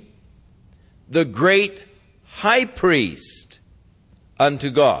 became the great high priest unto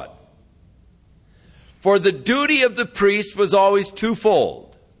God. For the duty of the priest was always twofold.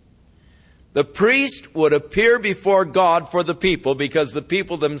 The priest would appear before God for the people because the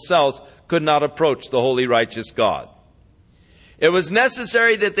people themselves could not approach the holy, righteous God. It was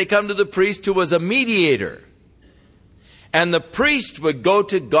necessary that they come to the priest who was a mediator. And the priest would go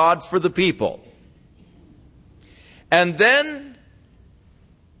to God for the people. And then,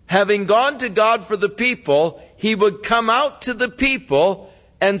 having gone to God for the people, he would come out to the people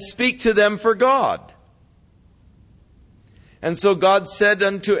and speak to them for God. And so God said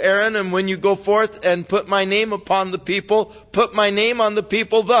unto Aaron, and when you go forth and put my name upon the people, put my name on the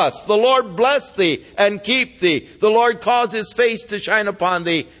people thus: the Lord bless thee and keep thee. The Lord cause his face to shine upon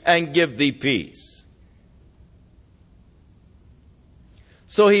thee and give thee peace.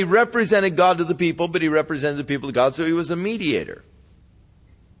 So he represented God to the people, but he represented the people to God, so he was a mediator.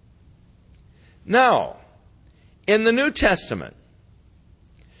 Now, in the New Testament,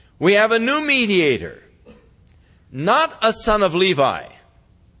 we have a new mediator. Not a son of Levi,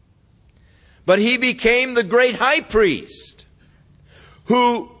 but he became the great high priest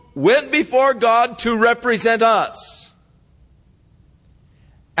who went before God to represent us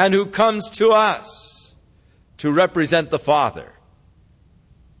and who comes to us to represent the Father.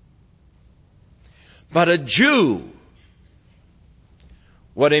 But a Jew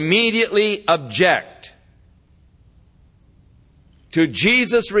would immediately object to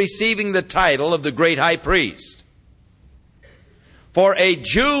Jesus receiving the title of the great high priest. For a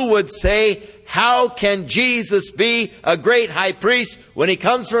Jew would say, how can Jesus be a great high priest when he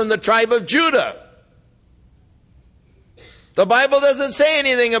comes from the tribe of Judah? The Bible doesn't say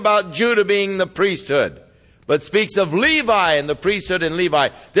anything about Judah being the priesthood, but speaks of Levi and the priesthood in Levi.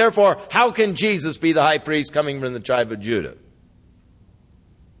 Therefore, how can Jesus be the high priest coming from the tribe of Judah?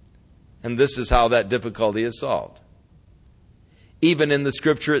 And this is how that difficulty is solved. Even in the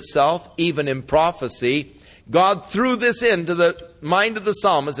scripture itself, even in prophecy, God threw this into the mind of the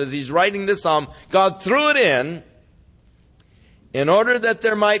psalmist as he's writing this psalm. God threw it in order that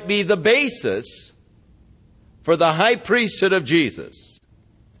there might be the basis for the high priesthood of Jesus.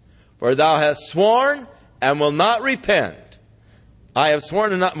 For thou hast sworn and will not repent. I have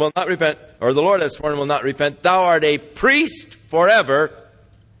sworn and will not repent, or the Lord has sworn and will not repent. Thou art a priest forever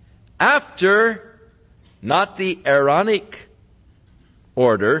after not the Aaronic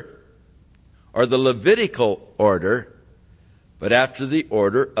order or the Levitical order, but after the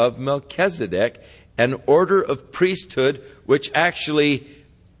order of Melchizedek, an order of priesthood which actually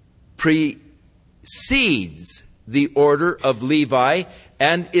precedes the order of Levi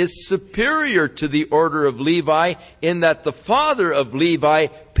and is superior to the order of Levi in that the father of Levi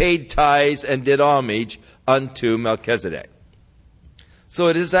paid tithes and did homage unto Melchizedek. So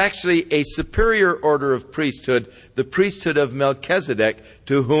it is actually a superior order of priesthood, the priesthood of Melchizedek,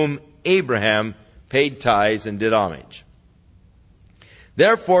 to whom Abraham paid tithes and did homage.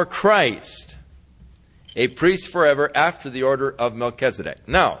 Therefore, Christ, a priest forever after the order of Melchizedek.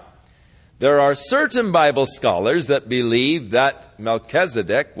 Now, There are certain Bible scholars that believe that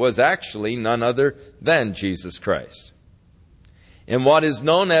Melchizedek was actually none other than Jesus Christ, in what is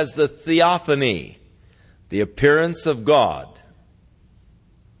known as the theophany, the appearance of God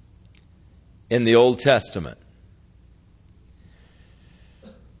in the Old Testament.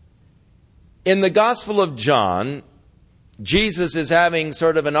 In the Gospel of John, Jesus is having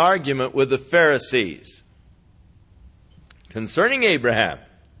sort of an argument with the Pharisees concerning Abraham.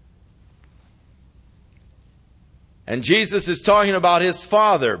 And Jesus is talking about his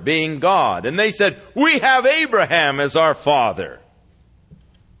father being God. And they said, "We have Abraham as our father."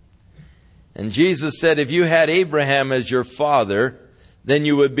 And Jesus said, "If you had Abraham as your father, then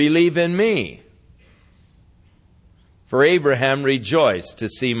you would believe in me. For Abraham rejoiced to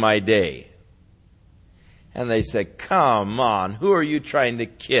see my day." And they said, "Come on, who are you trying to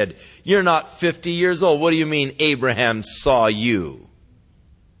kid? You're not 50 years old. What do you mean Abraham saw you?"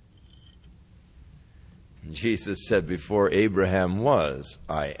 And Jesus said, "Before Abraham was,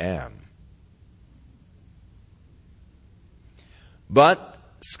 I am." But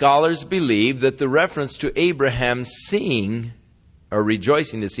scholars believe that the reference to Abraham seeing or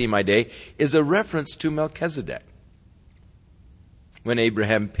rejoicing to see my day is a reference to Melchizedek, when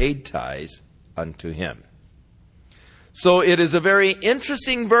Abraham paid tithes unto him. So it is a very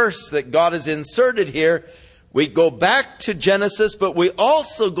interesting verse that God has inserted here. We go back to Genesis, but we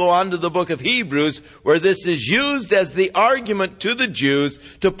also go on to the book of Hebrews, where this is used as the argument to the Jews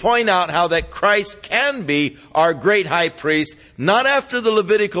to point out how that Christ can be our great high priest, not after the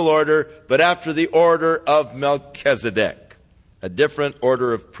Levitical order, but after the order of Melchizedek, a different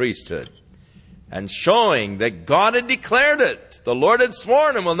order of priesthood, and showing that God had declared it. The Lord had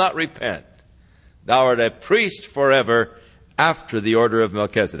sworn and will not repent. Thou art a priest forever after the order of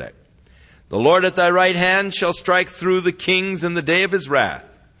Melchizedek. The Lord at thy right hand shall strike through the kings in the day of his wrath.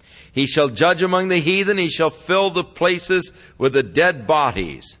 He shall judge among the heathen. He shall fill the places with the dead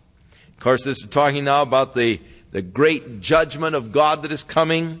bodies. Of course, this is talking now about the great judgment of God that is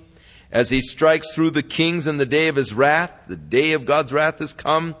coming as he strikes through the kings in the day of his wrath. The day of God's wrath has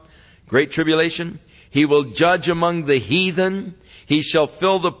come. Great tribulation. He will judge among the heathen. He shall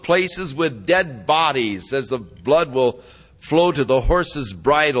fill the places with dead bodies, as the blood will flow to the horse's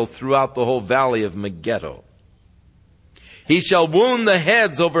bridle throughout the whole valley of Megiddo. He shall wound the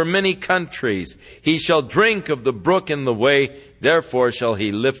heads over many countries. He shall drink of the brook in the way. Therefore shall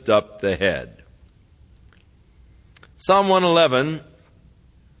he lift up the head. Psalm 111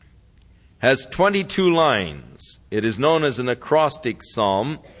 has 22 lines. It is known as an acrostic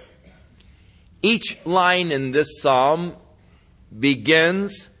psalm. Each line in this psalm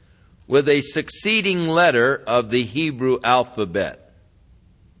begins with a succeeding letter of the Hebrew alphabet.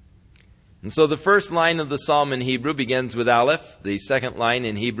 And so the first line of the psalm in Hebrew begins with Aleph. The second line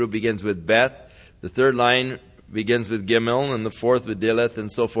in Hebrew begins with Beth. The third line begins with Gimel, and the fourth with Dileth, and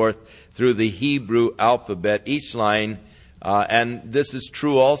so forth through the Hebrew alphabet. Each line, and this is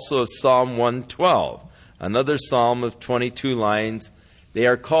true also of Psalm 112, another psalm of 22 lines. They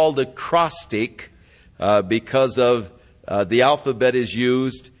are called acrostic because of the alphabet is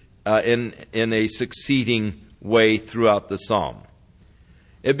used in a succeeding way throughout the psalm.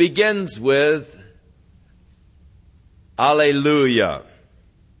 It begins with Alleluia.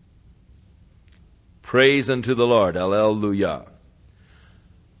 Praise unto the Lord. Alleluia.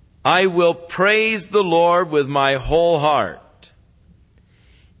 I will praise the Lord with my whole heart,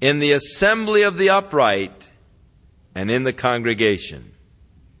 in the assembly of the upright and in the congregation.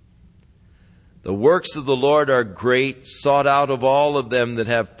 The works of the Lord are great, sought out of all of them that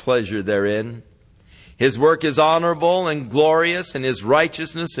have pleasure therein. His work is honorable and glorious, and his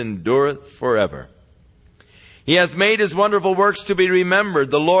righteousness endureth forever. He hath made his wonderful works to be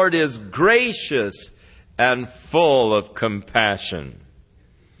remembered. The Lord is gracious and full of compassion.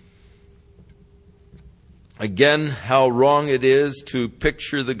 Again, how wrong it is to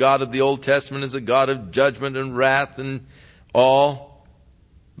picture the God of the Old Testament as a God of judgment and wrath and all,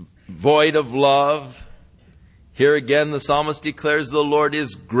 void of love. Here again the psalmist declares the Lord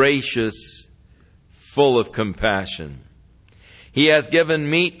is gracious, full of compassion. He hath given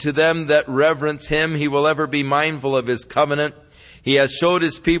meat to them that reverence him. He will ever be mindful of his covenant. He has showed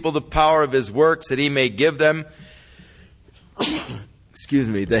his people the power of his works, that he may give them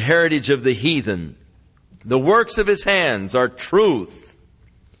the heritage of the heathen. The works of his hands are truth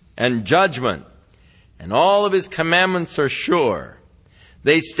and judgment, and all of his commandments are sure.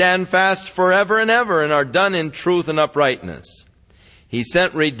 They stand fast forever and ever, and are done in truth and uprightness. He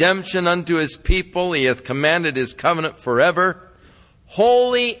sent redemption unto his people. He hath commanded his covenant forever.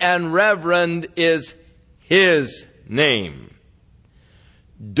 Holy and reverend is his name.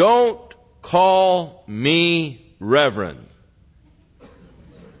 Don't call me Reverend.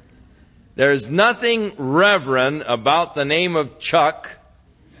 There's nothing reverend about the name of Chuck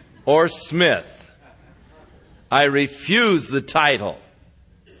or Smith. I refuse the title.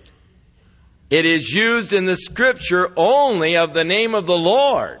 It is used in the Scripture only of the name of the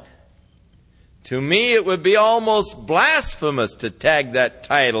Lord. To me, it would be almost blasphemous to tag that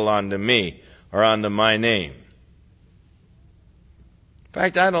title onto me or onto my name. In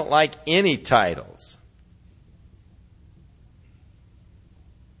fact, I don't like any titles.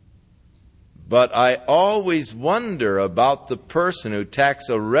 But I always wonder about the person who tacks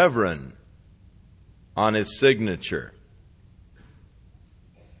a reverend on his signature,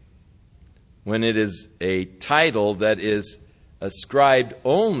 when it is a title that is ascribed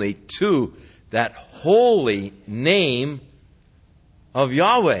only to that holy name of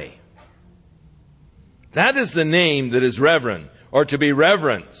Yahweh. That is the name that is reverend, or to be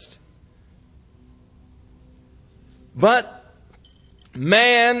reverenced. But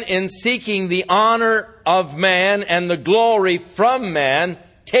man, in seeking the honor of man and the glory from man,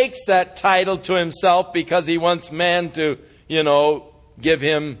 takes that title to himself because he wants man to, give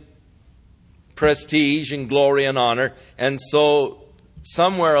him prestige and glory and honor. And so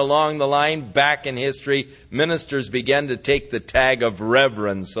somewhere along the line, back in history, ministers began to take the tag of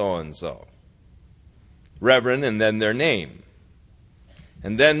Reverend so-and-so. Reverend, and then their name.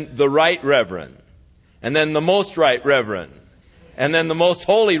 And then the Right Reverend. And then the Most Right Reverend. And then the Most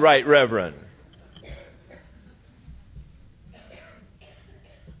Holy Right Reverend.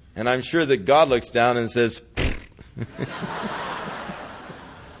 And I'm sure that God looks down and says,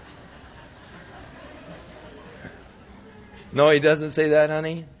 No, he doesn't say that,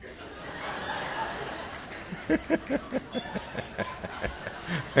 honey.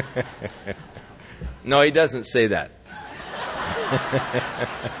 No, he doesn't say that.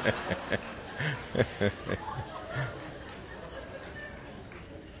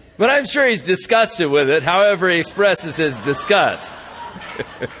 But I'm sure he's disgusted with it, however he expresses his disgust.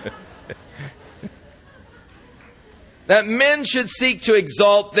 That men should seek to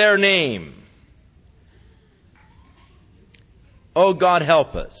exalt their name. Oh, God,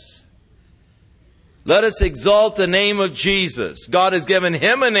 help us. Let us exalt the name of Jesus. God has given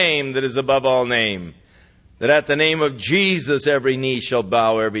him a name that is above all name, that at the name of Jesus every knee shall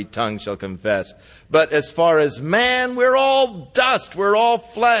bow, every tongue shall confess. But as far as man, we're all dust, we're all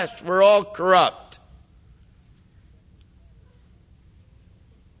flesh, we're all corrupt.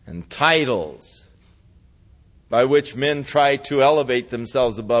 And titles by which men try to elevate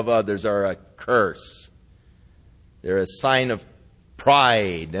themselves above others are a curse. They're a sign of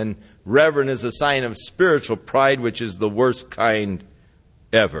pride, and reverend is a sign of spiritual pride, which is the worst kind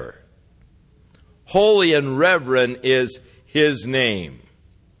ever. Holy and reverend is his name.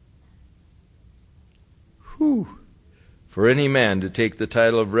 Whew. For any man to take the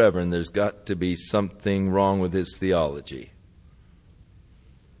title of reverend, there's got to be something wrong with his theology.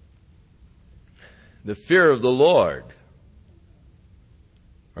 The fear of the Lord,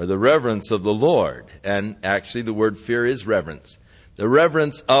 or the reverence of the Lord, and actually the word fear is reverence. The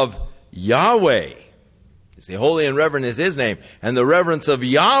reverence of Yahweh. You see, holy and reverend is his name. And the reverence of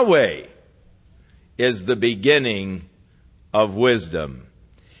Yahweh is the beginning of wisdom.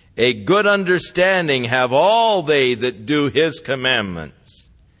 A good understanding have all they that do his commandments.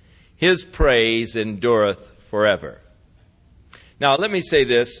 His praise endureth forever. Now, let me say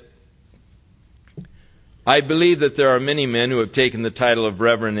this. I believe that there are many men who have taken the title of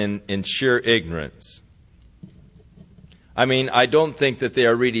reverend in sheer ignorance. I mean, I don't think that they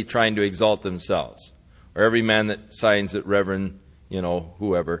are really trying to exalt themselves. Or every man that signs it reverend,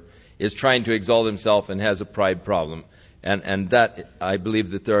 whoever, is trying to exalt himself and has a pride problem. And that, I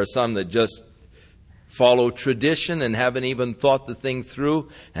believe that there are some that just follow tradition and haven't even thought the thing through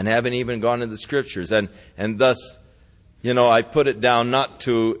and haven't even gone to the Scriptures. And thus, I put it down not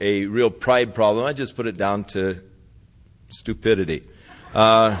to a real pride problem. I just put it down to stupidity.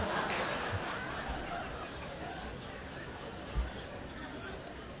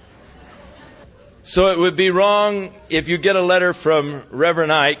 So it would be wrong if you get a letter from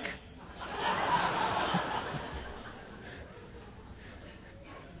Reverend Ike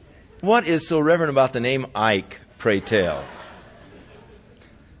What is so reverent about the name Ike, pray tell?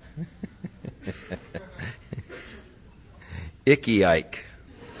 Icky Ike.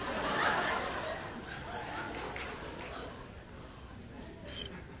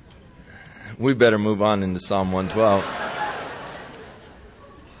 We better move on into Psalm 112.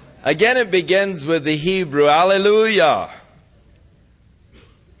 Again, it begins with the Hebrew, Alleluia.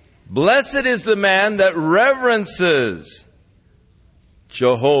 Blessed is the man that reverences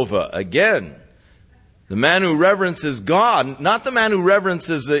Jehovah. Again, the man who reverences God, not the man who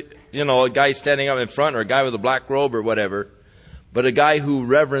reverences a guy standing up in front or a guy with a black robe or whatever, but a guy who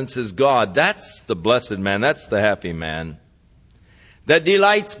reverences God. That's the blessed man. That's the happy man. That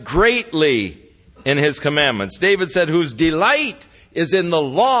delights greatly in his commandments. David said, whose delight is in the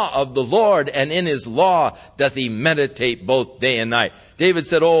law of the Lord, and in his law doth he meditate both day and night. David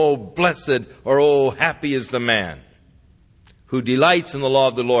said, oh, blessed, or oh, happy is the man who delights in the law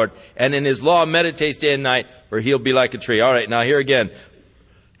of the Lord, and in his law meditates day and night, for he'll be like a tree. All right, now here again.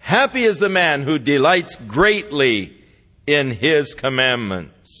 Happy is the man who delights greatly in his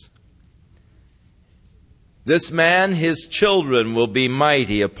commandments. This man, his children will be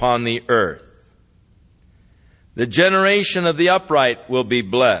mighty upon the earth. The generation of the upright will be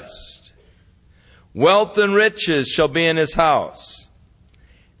blessed. Wealth and riches shall be in his house.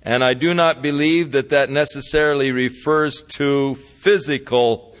 And I do not believe that necessarily refers to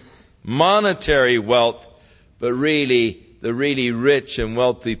physical, monetary wealth, but really, the really rich and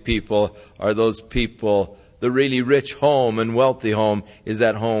wealthy people are those people. The really rich home and wealthy home is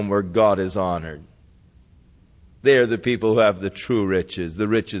that home where God is honored. They are the people who have the true riches, the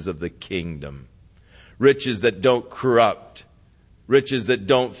riches of the kingdom. Riches that don't corrupt. Riches that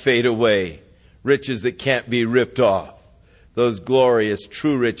don't fade away. Riches that can't be ripped off. Those glorious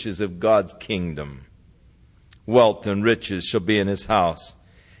true riches of God's kingdom. Wealth and riches shall be in his house,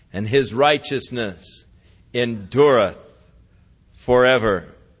 and his righteousness endureth forever.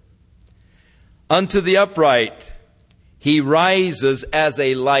 Unto the upright he rises as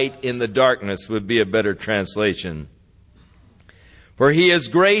a light in the darkness, would be a better translation. For he is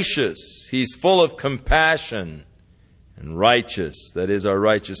gracious, he's full of compassion, and righteous, that is our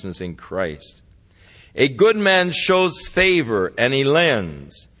righteousness in Christ. A good man shows favor, and he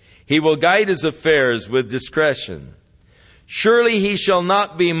lends. He will guide his affairs with discretion. Surely he shall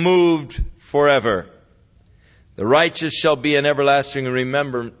not be moved forever. The righteous shall be an everlasting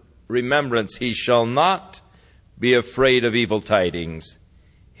remembrance. He shall not be afraid of evil tidings.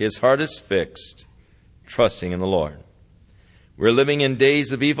 His heart is fixed, trusting in the Lord. We're living in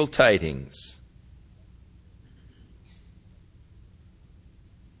days of evil tidings.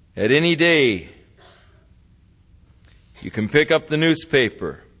 At any day, you can pick up the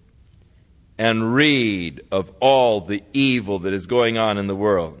newspaper and read of all the evil that is going on in the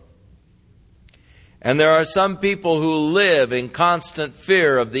world. And there are some people who live in constant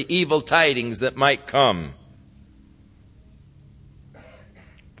fear of the evil tidings that might come.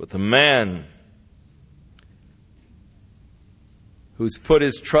 But the man who's put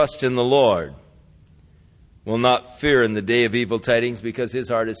his trust in the Lord will not fear in the day of evil tidings, because his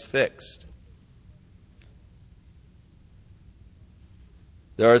heart is fixed.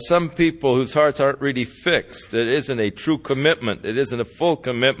 There are some people whose hearts aren't really fixed. It isn't a true commitment. It isn't a full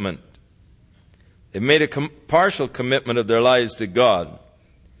commitment. They've made a partial commitment of their lives to God.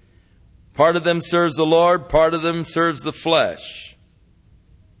 Part of them serves the Lord, part of them serves the flesh.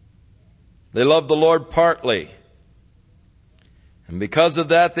 They love the Lord partly. And because of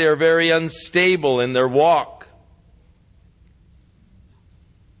that, they are very unstable in their walk.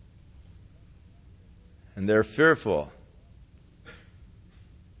 And they're fearful.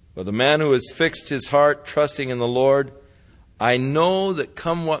 But the man who has fixed his heart, trusting in the Lord, I know that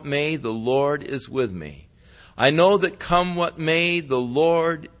come what may, the Lord is with me. I know that come what may, the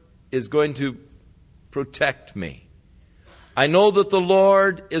Lord is going to protect me. I know that the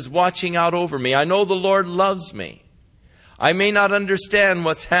Lord is watching out over me. I know the Lord loves me. I may not understand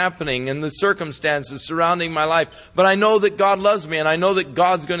what's happening in the circumstances surrounding my life, but I know that God loves me, and I know that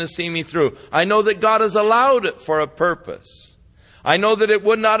God's going to see me through. I know that God has allowed it for a purpose. I know that it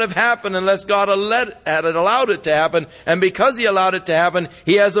would not have happened unless God had allowed it to happen. And because He allowed it to happen,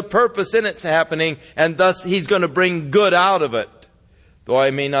 He has a purpose in it happening, and thus He's going to bring good out of it, though I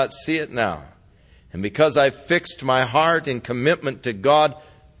may not see it now. And because I've fixed my heart in commitment to God,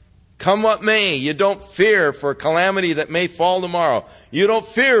 come what may, you don't fear for calamity that may fall tomorrow. You don't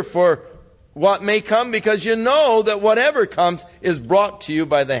fear for what may come, because you know that whatever comes is brought to you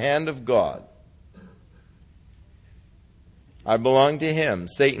by the hand of God. I belong to Him.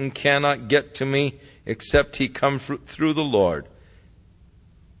 Satan cannot get to me except he come through the Lord.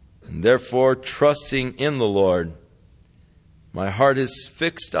 And therefore, trusting in the Lord, my heart is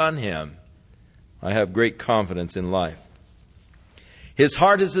fixed on Him. I have great confidence in life. His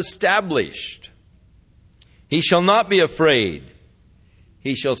heart is established. He shall not be afraid.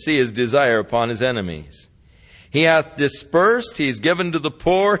 He shall see his desire upon his enemies. He hath dispersed, he is given to the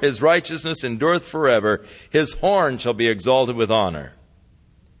poor, his righteousness endureth forever. His horn shall be exalted with honor.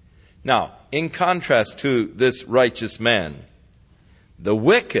 Now, in contrast to this righteous man, The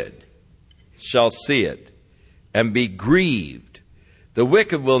wicked shall see it and be grieved. The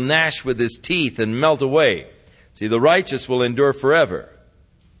wicked will gnash with his teeth and melt away. See, the righteous will endure forever,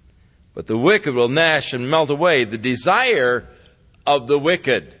 but the wicked will gnash and melt away. The desire of the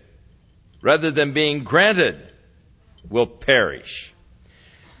wicked, rather than being granted, will perish.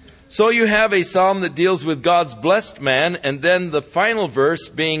 So you have a psalm that deals with God's blessed man, and then the final verse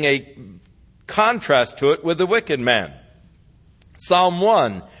being a contrast to it with the wicked man. Psalm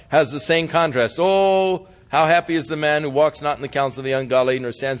 1 has the same contrast. Oh, how happy is the man who walks not in the counsel of the ungodly,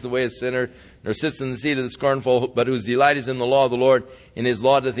 nor stands in the way of sinner, nor sits in the seat of the scornful, but whose delight is in the law of the Lord. In his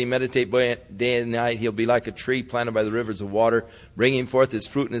law doth he meditate day and night. He'll be like a tree planted by the rivers of water, bringing forth his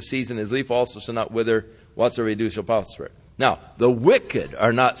fruit in his season. His leaf also shall not wither. Whatsoever he do shall prosper. Now, the wicked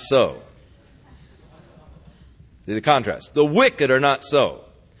are not so. See the contrast. The wicked are not so,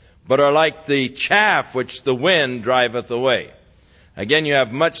 but are like the chaff which the wind driveth away. Again, you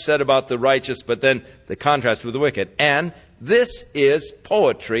have much said about the righteous, but then the contrast with the wicked. And this is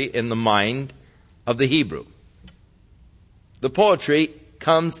poetry in the mind of the Hebrew. The poetry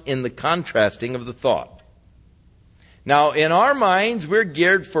comes in the contrasting of the thought. Now, in our minds, we're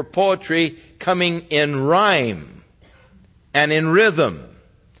geared for poetry coming in rhyme and in rhythm.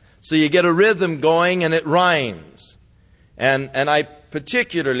 So you get a rhythm going and it rhymes. And I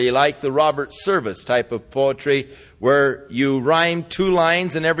particularly like the Robert Service type of poetry where you rhyme 2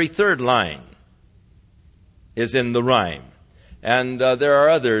 lines and every third line is in the rhyme. And there are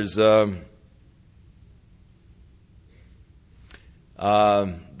others. The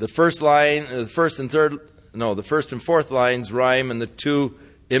first and fourth lines rhyme, and the 2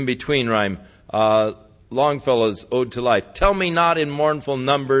 in between rhyme. Longfellow's Ode to Life. Tell me not in mournful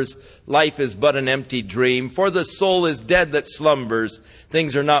numbers, life is but an empty dream, for the soul is dead that slumbers,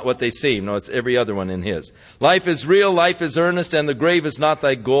 things are not what they seem. No, it's every other one in his. Life is real, life is earnest, and the grave is not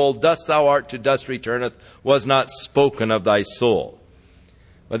thy goal. Dust thou art, to dust returneth, was not spoken of thy soul.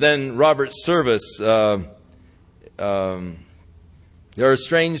 But then Robert Service, there are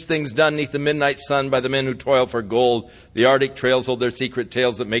strange things done neath the midnight sun by the men who toil for gold. The Arctic trails hold their secret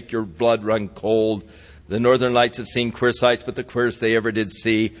tales that make your blood run cold. The northern lights have seen queer sights, but the queerest they ever did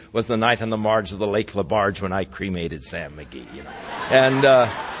see was the night on the marge of the Lake LaBarge when I cremated Sam McGee. You know. And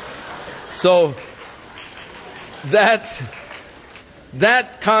so that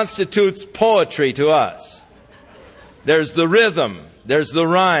constitutes poetry to us. There's the rhythm, there's the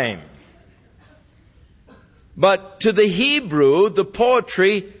rhyme. But to the Hebrew, the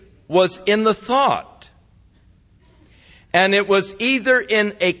poetry was in the thought. And it was either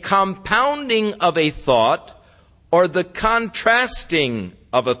in a compounding of a thought or the contrasting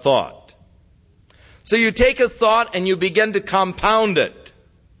of a thought. So you take a thought and you begin to compound it.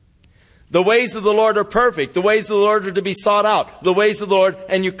 The ways of the Lord are perfect. The ways of the Lord are to be sought out. The ways of the Lord,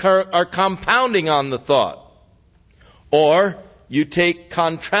 and you are compounding on the thought. Or you take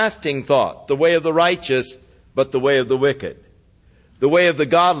contrasting thought. The way of the righteous, but the way of the wicked. The way of the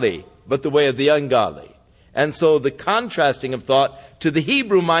godly, but the way of the ungodly. And so the contrasting of thought to the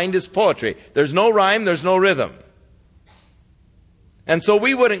Hebrew mind is poetry. There's no rhyme, there's no rhythm. And so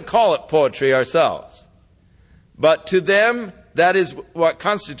we wouldn't call it poetry ourselves. But to them, that is what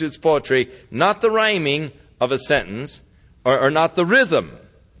constitutes poetry, not the rhyming of a sentence, or not the rhythm,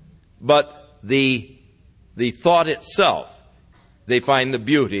 but the thought itself. They find the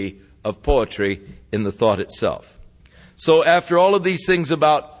beauty of poetry in the thought itself. So after all of these things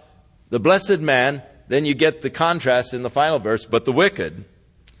about the blessed man, then you get the contrast in the final verse. But the wicked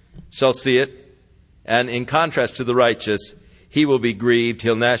shall see it, and in contrast to the righteous, he will be grieved,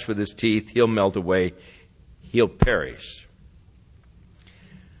 he'll gnash with his teeth, he'll melt away, he'll perish.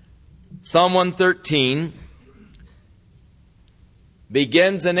 Psalm 113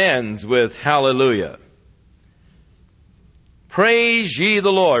 begins and ends with hallelujah. Praise ye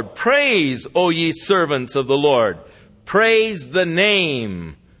the Lord. Praise, O ye servants of the Lord. Praise the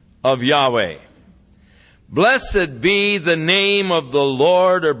name of Yahweh. Blessed be the name of the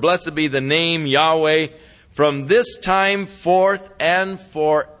Lord, or blessed be the name Yahweh, from this time forth and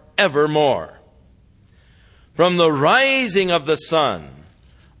forevermore. From the rising of the sun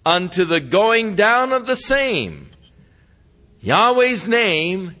unto the going down of the same, Yahweh's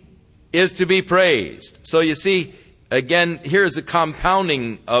name is to be praised. So you see, again, here's a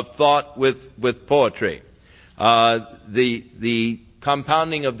compounding of thought with poetry. The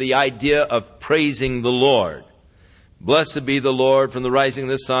compounding of the idea of praising the Lord. Blessed be the Lord from the rising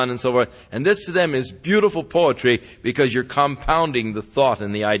of the sun and so forth. And this to them is beautiful poetry because you're compounding the thought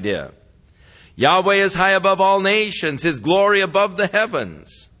and the idea. Yahweh is high above all nations, His glory above the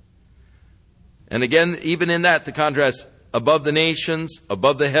heavens. And again, even in that, the contrast, above the nations,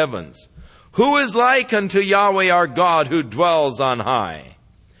 above the heavens. Who is like unto Yahweh our God, who dwells on high,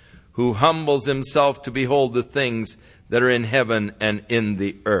 who humbles himself to behold the things that are in heaven and in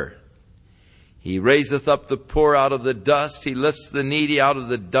the earth? He raiseth up the poor out of the dust. He lifts the needy out of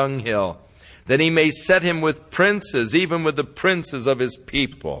the dunghill, that he may set him with princes, even with the princes of his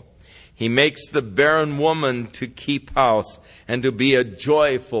people. He makes the barren woman to keep house and to be a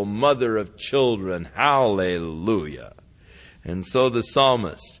joyful mother of children. Hallelujah. And so the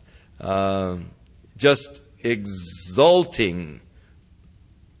psalmist, just exulting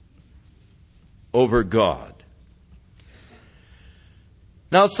over God.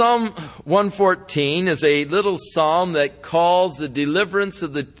 Now, Psalm 114 is a little psalm that recalls the deliverance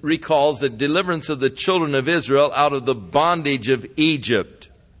of the children of Israel out of the bondage of Egypt.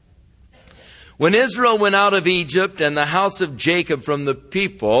 When Israel went out of Egypt and the house of Jacob from the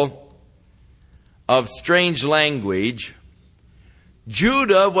people of strange language,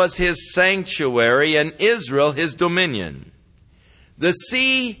 Judah was his sanctuary and Israel his dominion. The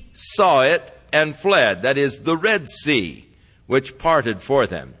sea saw it and fled, that is, the Red Sea, which parted for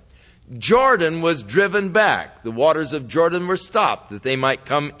them. Jordan was driven back. The waters of Jordan were stopped, that they might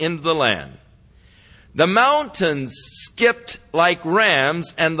come into the land. The mountains skipped like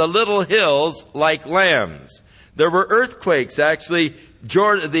rams, and the little hills like lambs. There were earthquakes, actually.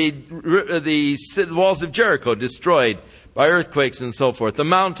 The walls of Jericho destroyed by earthquakes and so forth. The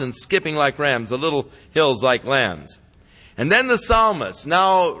mountains skipping like rams, the little hills like lambs. And then the psalmist,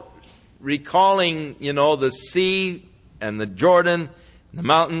 now recalling, the sea and the Jordan and the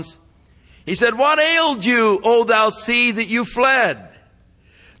mountains, he said, "What ailed you, O thou sea, that you fled?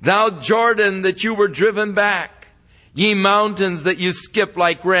 Thou Jordan, that you were driven back? Ye mountains, that you skip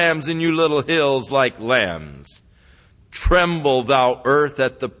like rams, and you little hills like lambs? Tremble, thou earth,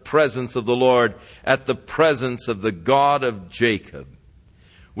 at the presence of the Lord, at the presence of the God of Jacob,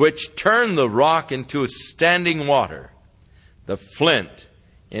 which turned the rock into a standing water, the flint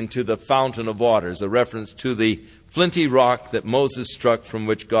into the fountain of waters," a reference to the flinty rock that Moses struck, from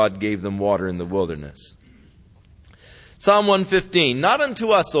which God gave them water in the wilderness. Psalm 115, "Not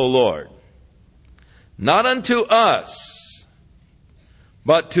unto us, O Lord, not unto us,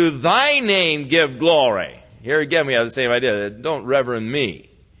 but to thy name give glory." Here again we have the same idea. Don't reverend me.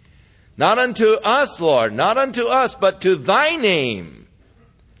 "Not unto us, Lord, not unto us, but to thy name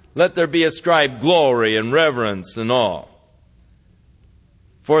let there be ascribed glory and reverence and awe.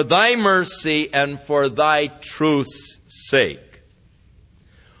 For thy mercy and for thy truth's sake."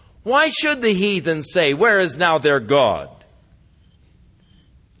 Why should the heathen say, "Where is now their God?"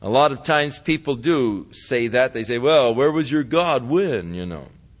 A lot of times people do say that. They say, "Well, where was your God when,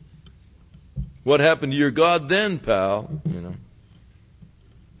 What happened to your God then, pal?"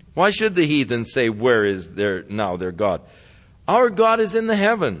 Why should the heathen say, "Where is now their God?" Our God is in the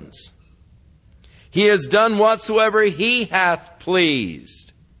heavens. He has done whatsoever he hath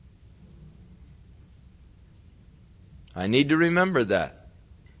pleased. I need to remember that.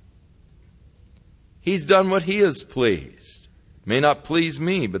 He's done what he has pleased. May not please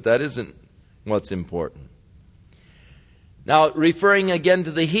me, but that isn't what's important. Now, referring again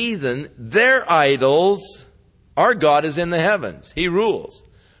to the heathen, their idols, our God is in the heavens. He rules.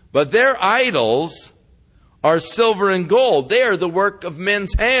 But their idols are silver and gold. They are the work of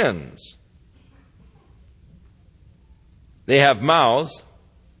men's hands. They have mouths,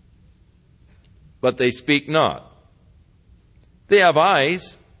 but they speak not. They have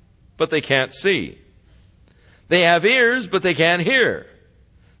eyes, but they can't see. They have ears, but they can't hear.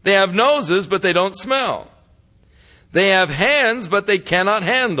 They have noses, but they don't smell. They have hands, but they cannot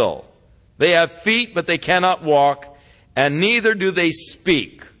handle. They have feet, but they cannot walk, and neither do they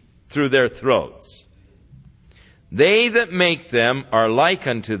speak through their throats. They that make them are like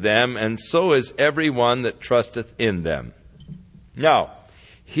unto them, and so is every one that trusteth in them. Now,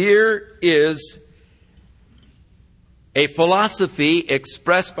 here is a philosophy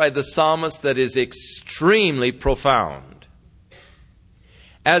expressed by the psalmist that is extremely profound,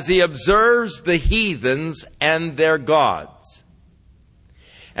 as he observes the heathens and their gods.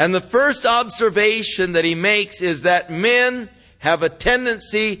 And the first observation that he makes is that men have a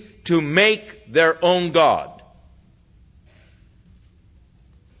tendency to make their own God.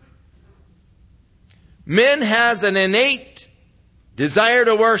 Men has an innate desire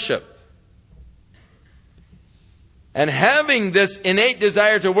to worship. And having this innate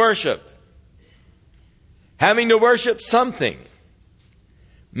desire to worship, having to worship something,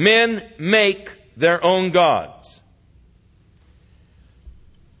 men make their own gods.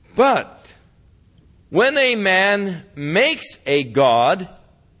 But when a man makes a god,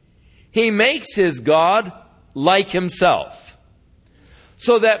 he makes his god like himself.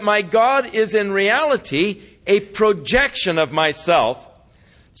 So that my God is in reality a projection of myself.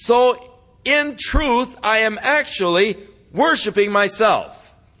 So in truth, I am actually worshiping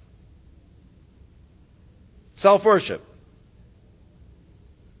myself. Self-worship.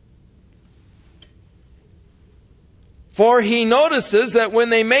 For he notices that when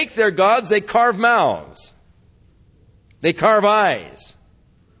they make their gods, they carve mouths. They carve eyes.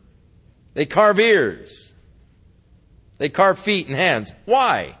 They carve ears. They carve feet and hands.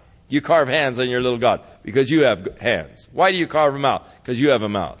 Why do you carve hands on your little god? Because you have hands. Why do you carve a mouth? Because you have a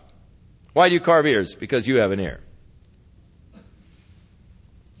mouth. Why do you carve ears? Because you have an ear.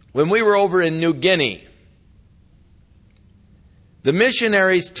 When we were over in New Guinea, the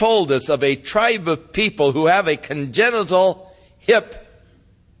missionaries told us of a tribe of people who have a congenital hip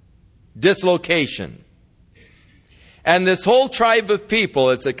dislocation. And this whole tribe of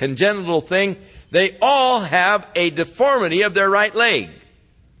people, it's a congenital thing, they all have a deformity of their right leg,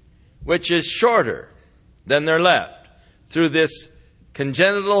 which is shorter than their left, through this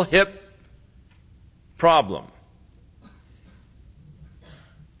congenital hip problem.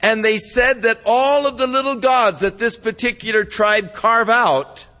 And they said that all of the little gods that this particular tribe carve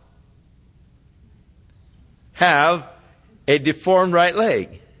out have a deformed right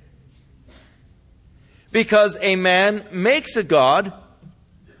leg. Because a man makes a god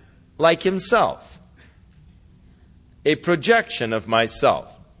like himself. A projection of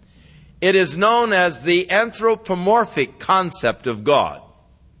myself. It is known as the anthropomorphic concept of God.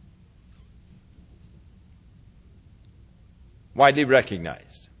 Widely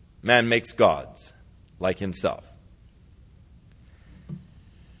recognized. Man makes gods like himself.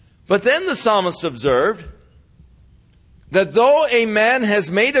 But then the psalmist observed that though a man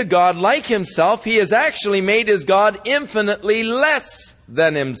has made a god like himself, he has actually made his God infinitely less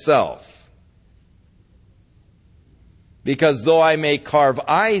than himself. Because though I may carve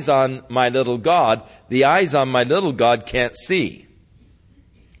eyes on my little god, the eyes on my little god can't see.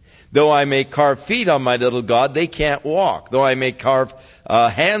 Though I may carve feet on my little god, they can't walk. Though I may carve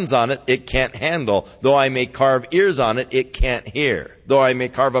hands on it, it can't handle. Though I may carve ears on it, it can't hear. Though I may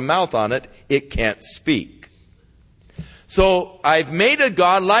carve a mouth on it, it can't speak. So I've made a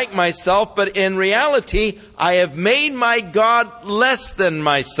god like myself, but in reality, I have made my God less than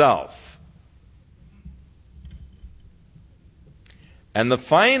myself. And the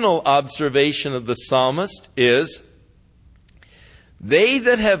final observation of the psalmist is, they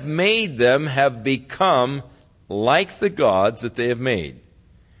that have made them have become like the gods that they have made.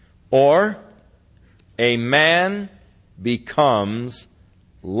 Or, a man becomes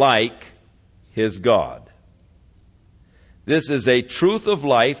like his God. This is a truth of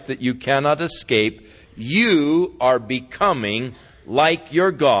life that you cannot escape. You are becoming like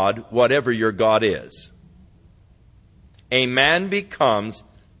your God, whatever your God is. A man becomes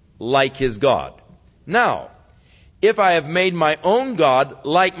like his God. Now, if I have made my own God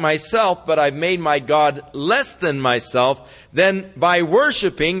like myself, but I've made my God less than myself, then by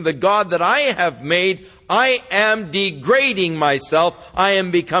worshiping the God that I have made, I am degrading myself. I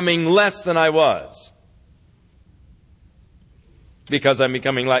am becoming less than I was. Because I'm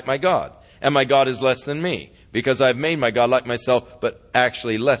becoming like my God. And my God is less than me. Because I've made my God like myself, but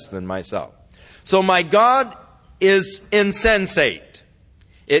actually less than myself. So my God is insensate.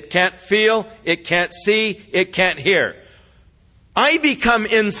 It can't feel, it can't see, it can't hear. I become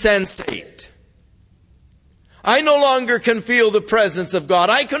insensate. I no longer can feel the presence of God.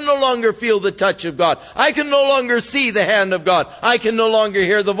 I can no longer feel the touch of God. I can no longer see the hand of God. I can no longer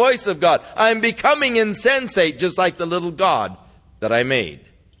hear the voice of God. I am becoming insensate, just like the little God that I made.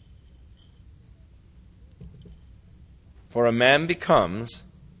 For a man becomes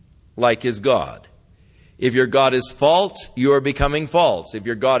like his God. If your God is false, you are becoming false. If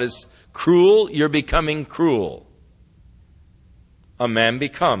your God is cruel, you're becoming cruel. A man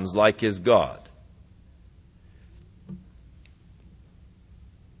becomes like his God.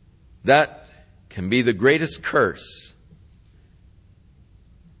 That can be the greatest curse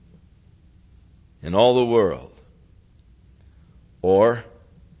in all the world. Or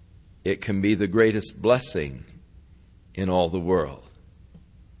it can be the greatest blessing in all the world.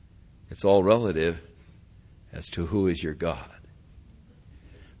 It's all relative as to who is your God.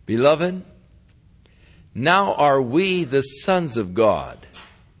 Beloved, now are we the sons of God,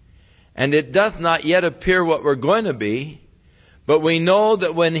 and it doth not yet appear what we're going to be, but we know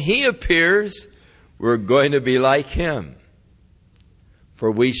that when He appears, we're going to be like Him, for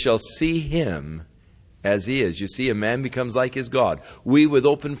we shall see Him as he is. You see, a man becomes like his God. We, with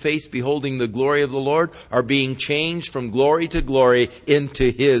open face, beholding the glory of the Lord, are being changed from glory to glory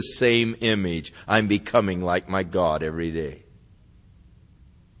into his same image. I'm becoming like my God every day.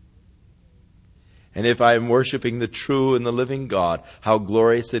 And if I am worshiping the true and the living God, how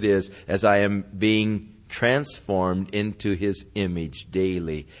glorious it is as I am being transformed into his image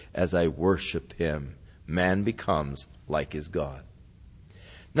daily as I worship him. Man becomes like his God.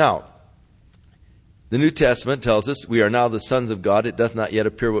 Now, the New Testament tells us we are now the sons of God. It doth not yet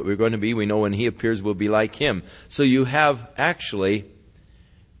appear what we're going to be. We know when he appears we'll be like him. So you have actually,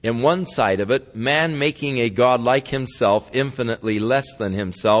 in one side of it, man making a God like himself, infinitely less than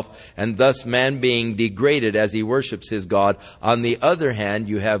himself, and thus man being degraded as he worships his God. On the other hand,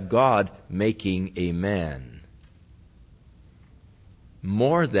 you have God making a man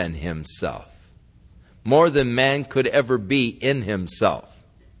more than himself, more than man could ever be in himself.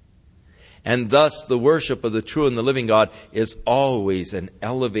 And thus the worship of the true and the living God is always an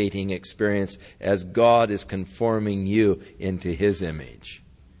elevating experience as God is conforming you into his image,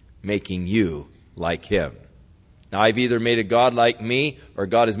 making you like him. Now, I've either made a God like me or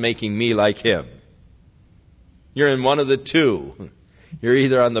God is making me like him. You're in one of the two. You're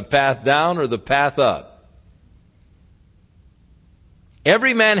either on the path down or the path up.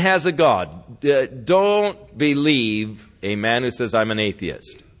 Every man has a God. Don't believe a man who says, I'm an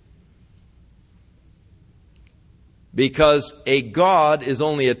atheist. Because a God is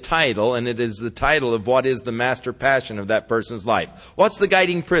only a title, and it is the title of what is the master passion of that person's life. What's the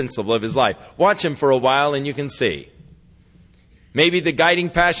guiding principle of his life? Watch him for a while and you can see. Maybe the guiding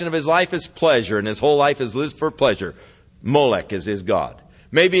passion of his life is pleasure, and his whole life is lived for pleasure. Molech is his God.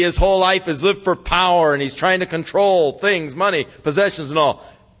 Maybe his whole life is lived for power, and he's trying to control things, money, possessions and all.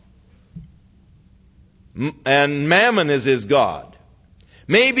 And Mammon is his God.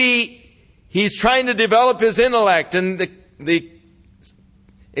 Maybe he's trying to develop his intellect and the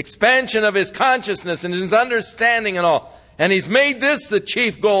expansion of his consciousness and his understanding and all. And he's made this the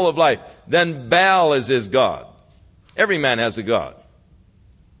chief goal of life. Then Baal is his God. Every man has a God.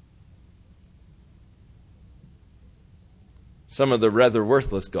 Some of the rather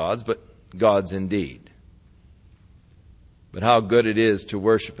worthless gods, but gods indeed. But how good it is to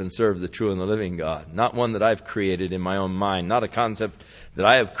worship and serve the true and the living God. Not one that I've created in my own mind. Not a concept that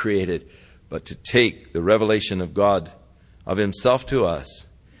I have created. But to take the revelation of God, of himself to us,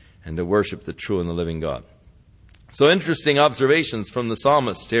 and to worship the true and the living God. So interesting observations from the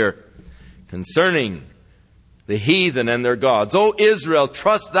psalmist here concerning the heathen and their gods. O Israel,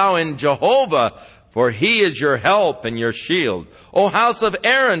 trust thou in Jehovah, for he is your help and your shield. O house of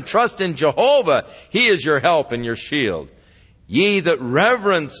Aaron, trust in Jehovah, he is your help and your shield. Ye that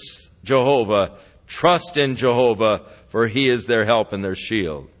reverence Jehovah, trust in Jehovah, for he is their help and their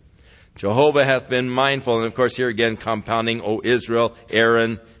shield. Jehovah hath been mindful, and of course here again compounding, O Israel,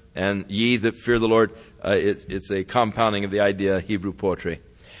 Aaron, and ye that fear the Lord. It's a compounding of the idea, Hebrew poetry.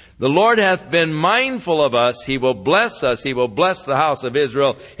 The Lord hath been mindful of us. He will bless us. He will bless the house of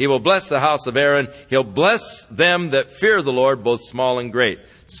Israel. He will bless the house of Aaron. He'll bless them that fear the Lord, both small and great.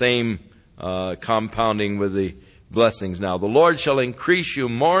 Same compounding with the blessings now. The Lord shall increase you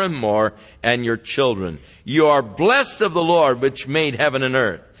more and more, and your children. You are blessed of the Lord, which made heaven and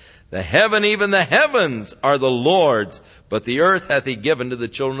earth. The heaven, even the heavens, are the Lord's, but the earth hath he given to the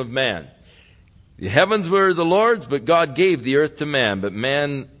children of man. The heavens were the Lord's, but God gave the earth to man. But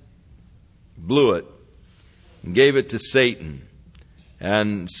man blew it and gave it to Satan.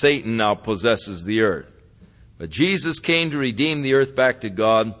 And Satan now possesses the earth. But Jesus came to redeem the earth back to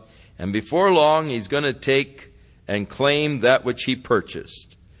God. And before long, he's going to take and claim that which he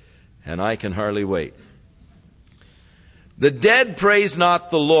purchased. And I can hardly wait. The dead praise not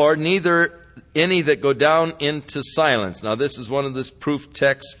the Lord, neither any that go down into silence. Now this is one of the proof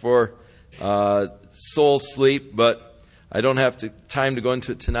texts for soul sleep, but I don't have time to go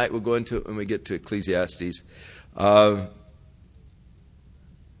into it tonight. We'll go into it when we get to Ecclesiastes.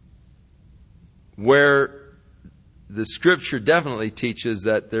 Where the Scripture definitely teaches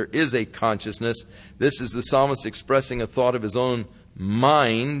that there is a consciousness. This is the psalmist expressing a thought of his own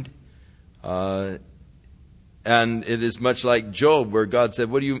mind. And it is much like Job, where God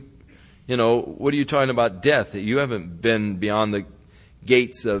said, what are you talking about death? You haven't been beyond the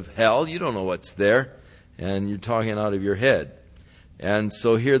gates of hell. You don't know what's there. And you're talking out of your head. And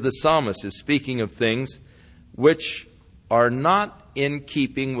so here the psalmist is speaking of things which are not in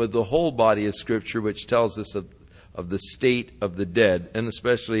keeping with the whole body of Scripture, which tells us of the state of the dead, and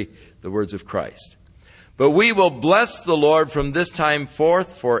especially the words of Christ. But we will bless the Lord from this time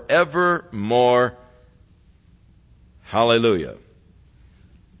forth forevermore. Hallelujah.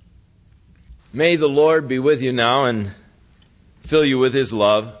 May the Lord be with you now and fill you with His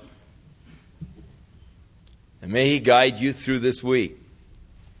love. And may He guide you through this week.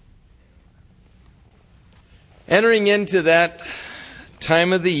 Entering into that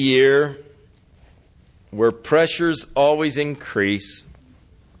time of the year where pressures always increase,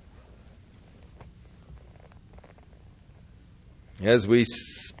 as we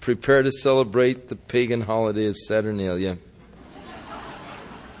prepare to celebrate the pagan holiday of Saturnalia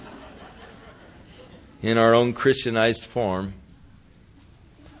in our own Christianized form,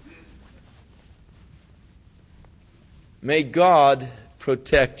 may God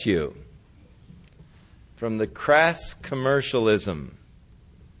protect you from the crass commercialism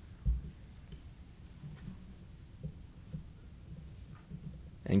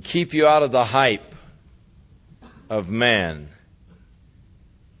and keep you out of the hype of man,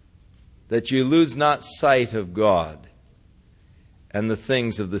 that you lose not sight of God and the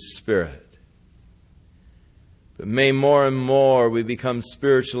things of the Spirit. But may more and more we become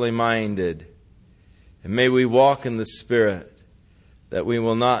spiritually minded, and may we walk in the Spirit, that we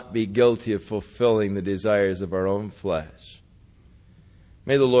will not be guilty of fulfilling the desires of our own flesh.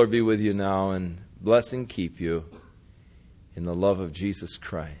 May the Lord be with you now and bless and keep you in the love of Jesus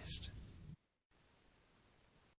Christ.